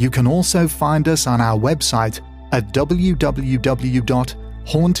 You can also find us on our website at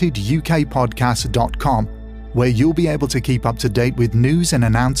www.hauntedukpodcast.com, where you'll be able to keep up to date with news and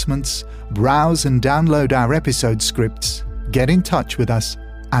announcements, browse and download our episode scripts, get in touch with us,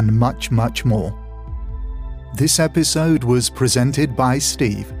 and much, much more. This episode was presented by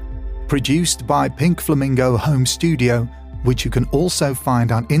Steve, produced by Pink Flamingo Home Studio, which you can also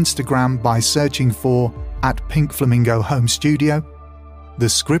find on Instagram by searching for @PinkFlamingo Home Studio. The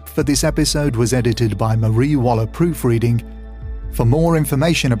script for this episode was edited by Marie Waller Proofreading. For more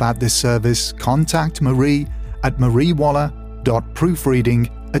information about this service, contact Marie at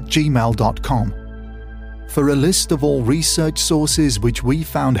mariewaller.proofreading@gmail.com. For a list of all research sources which we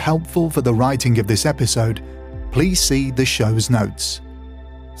found helpful for the writing of this episode, please see the show's notes.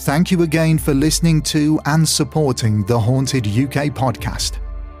 Thank you again for listening to and supporting the Haunted UK podcast.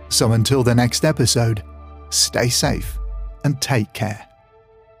 So until the next episode, stay safe and take care.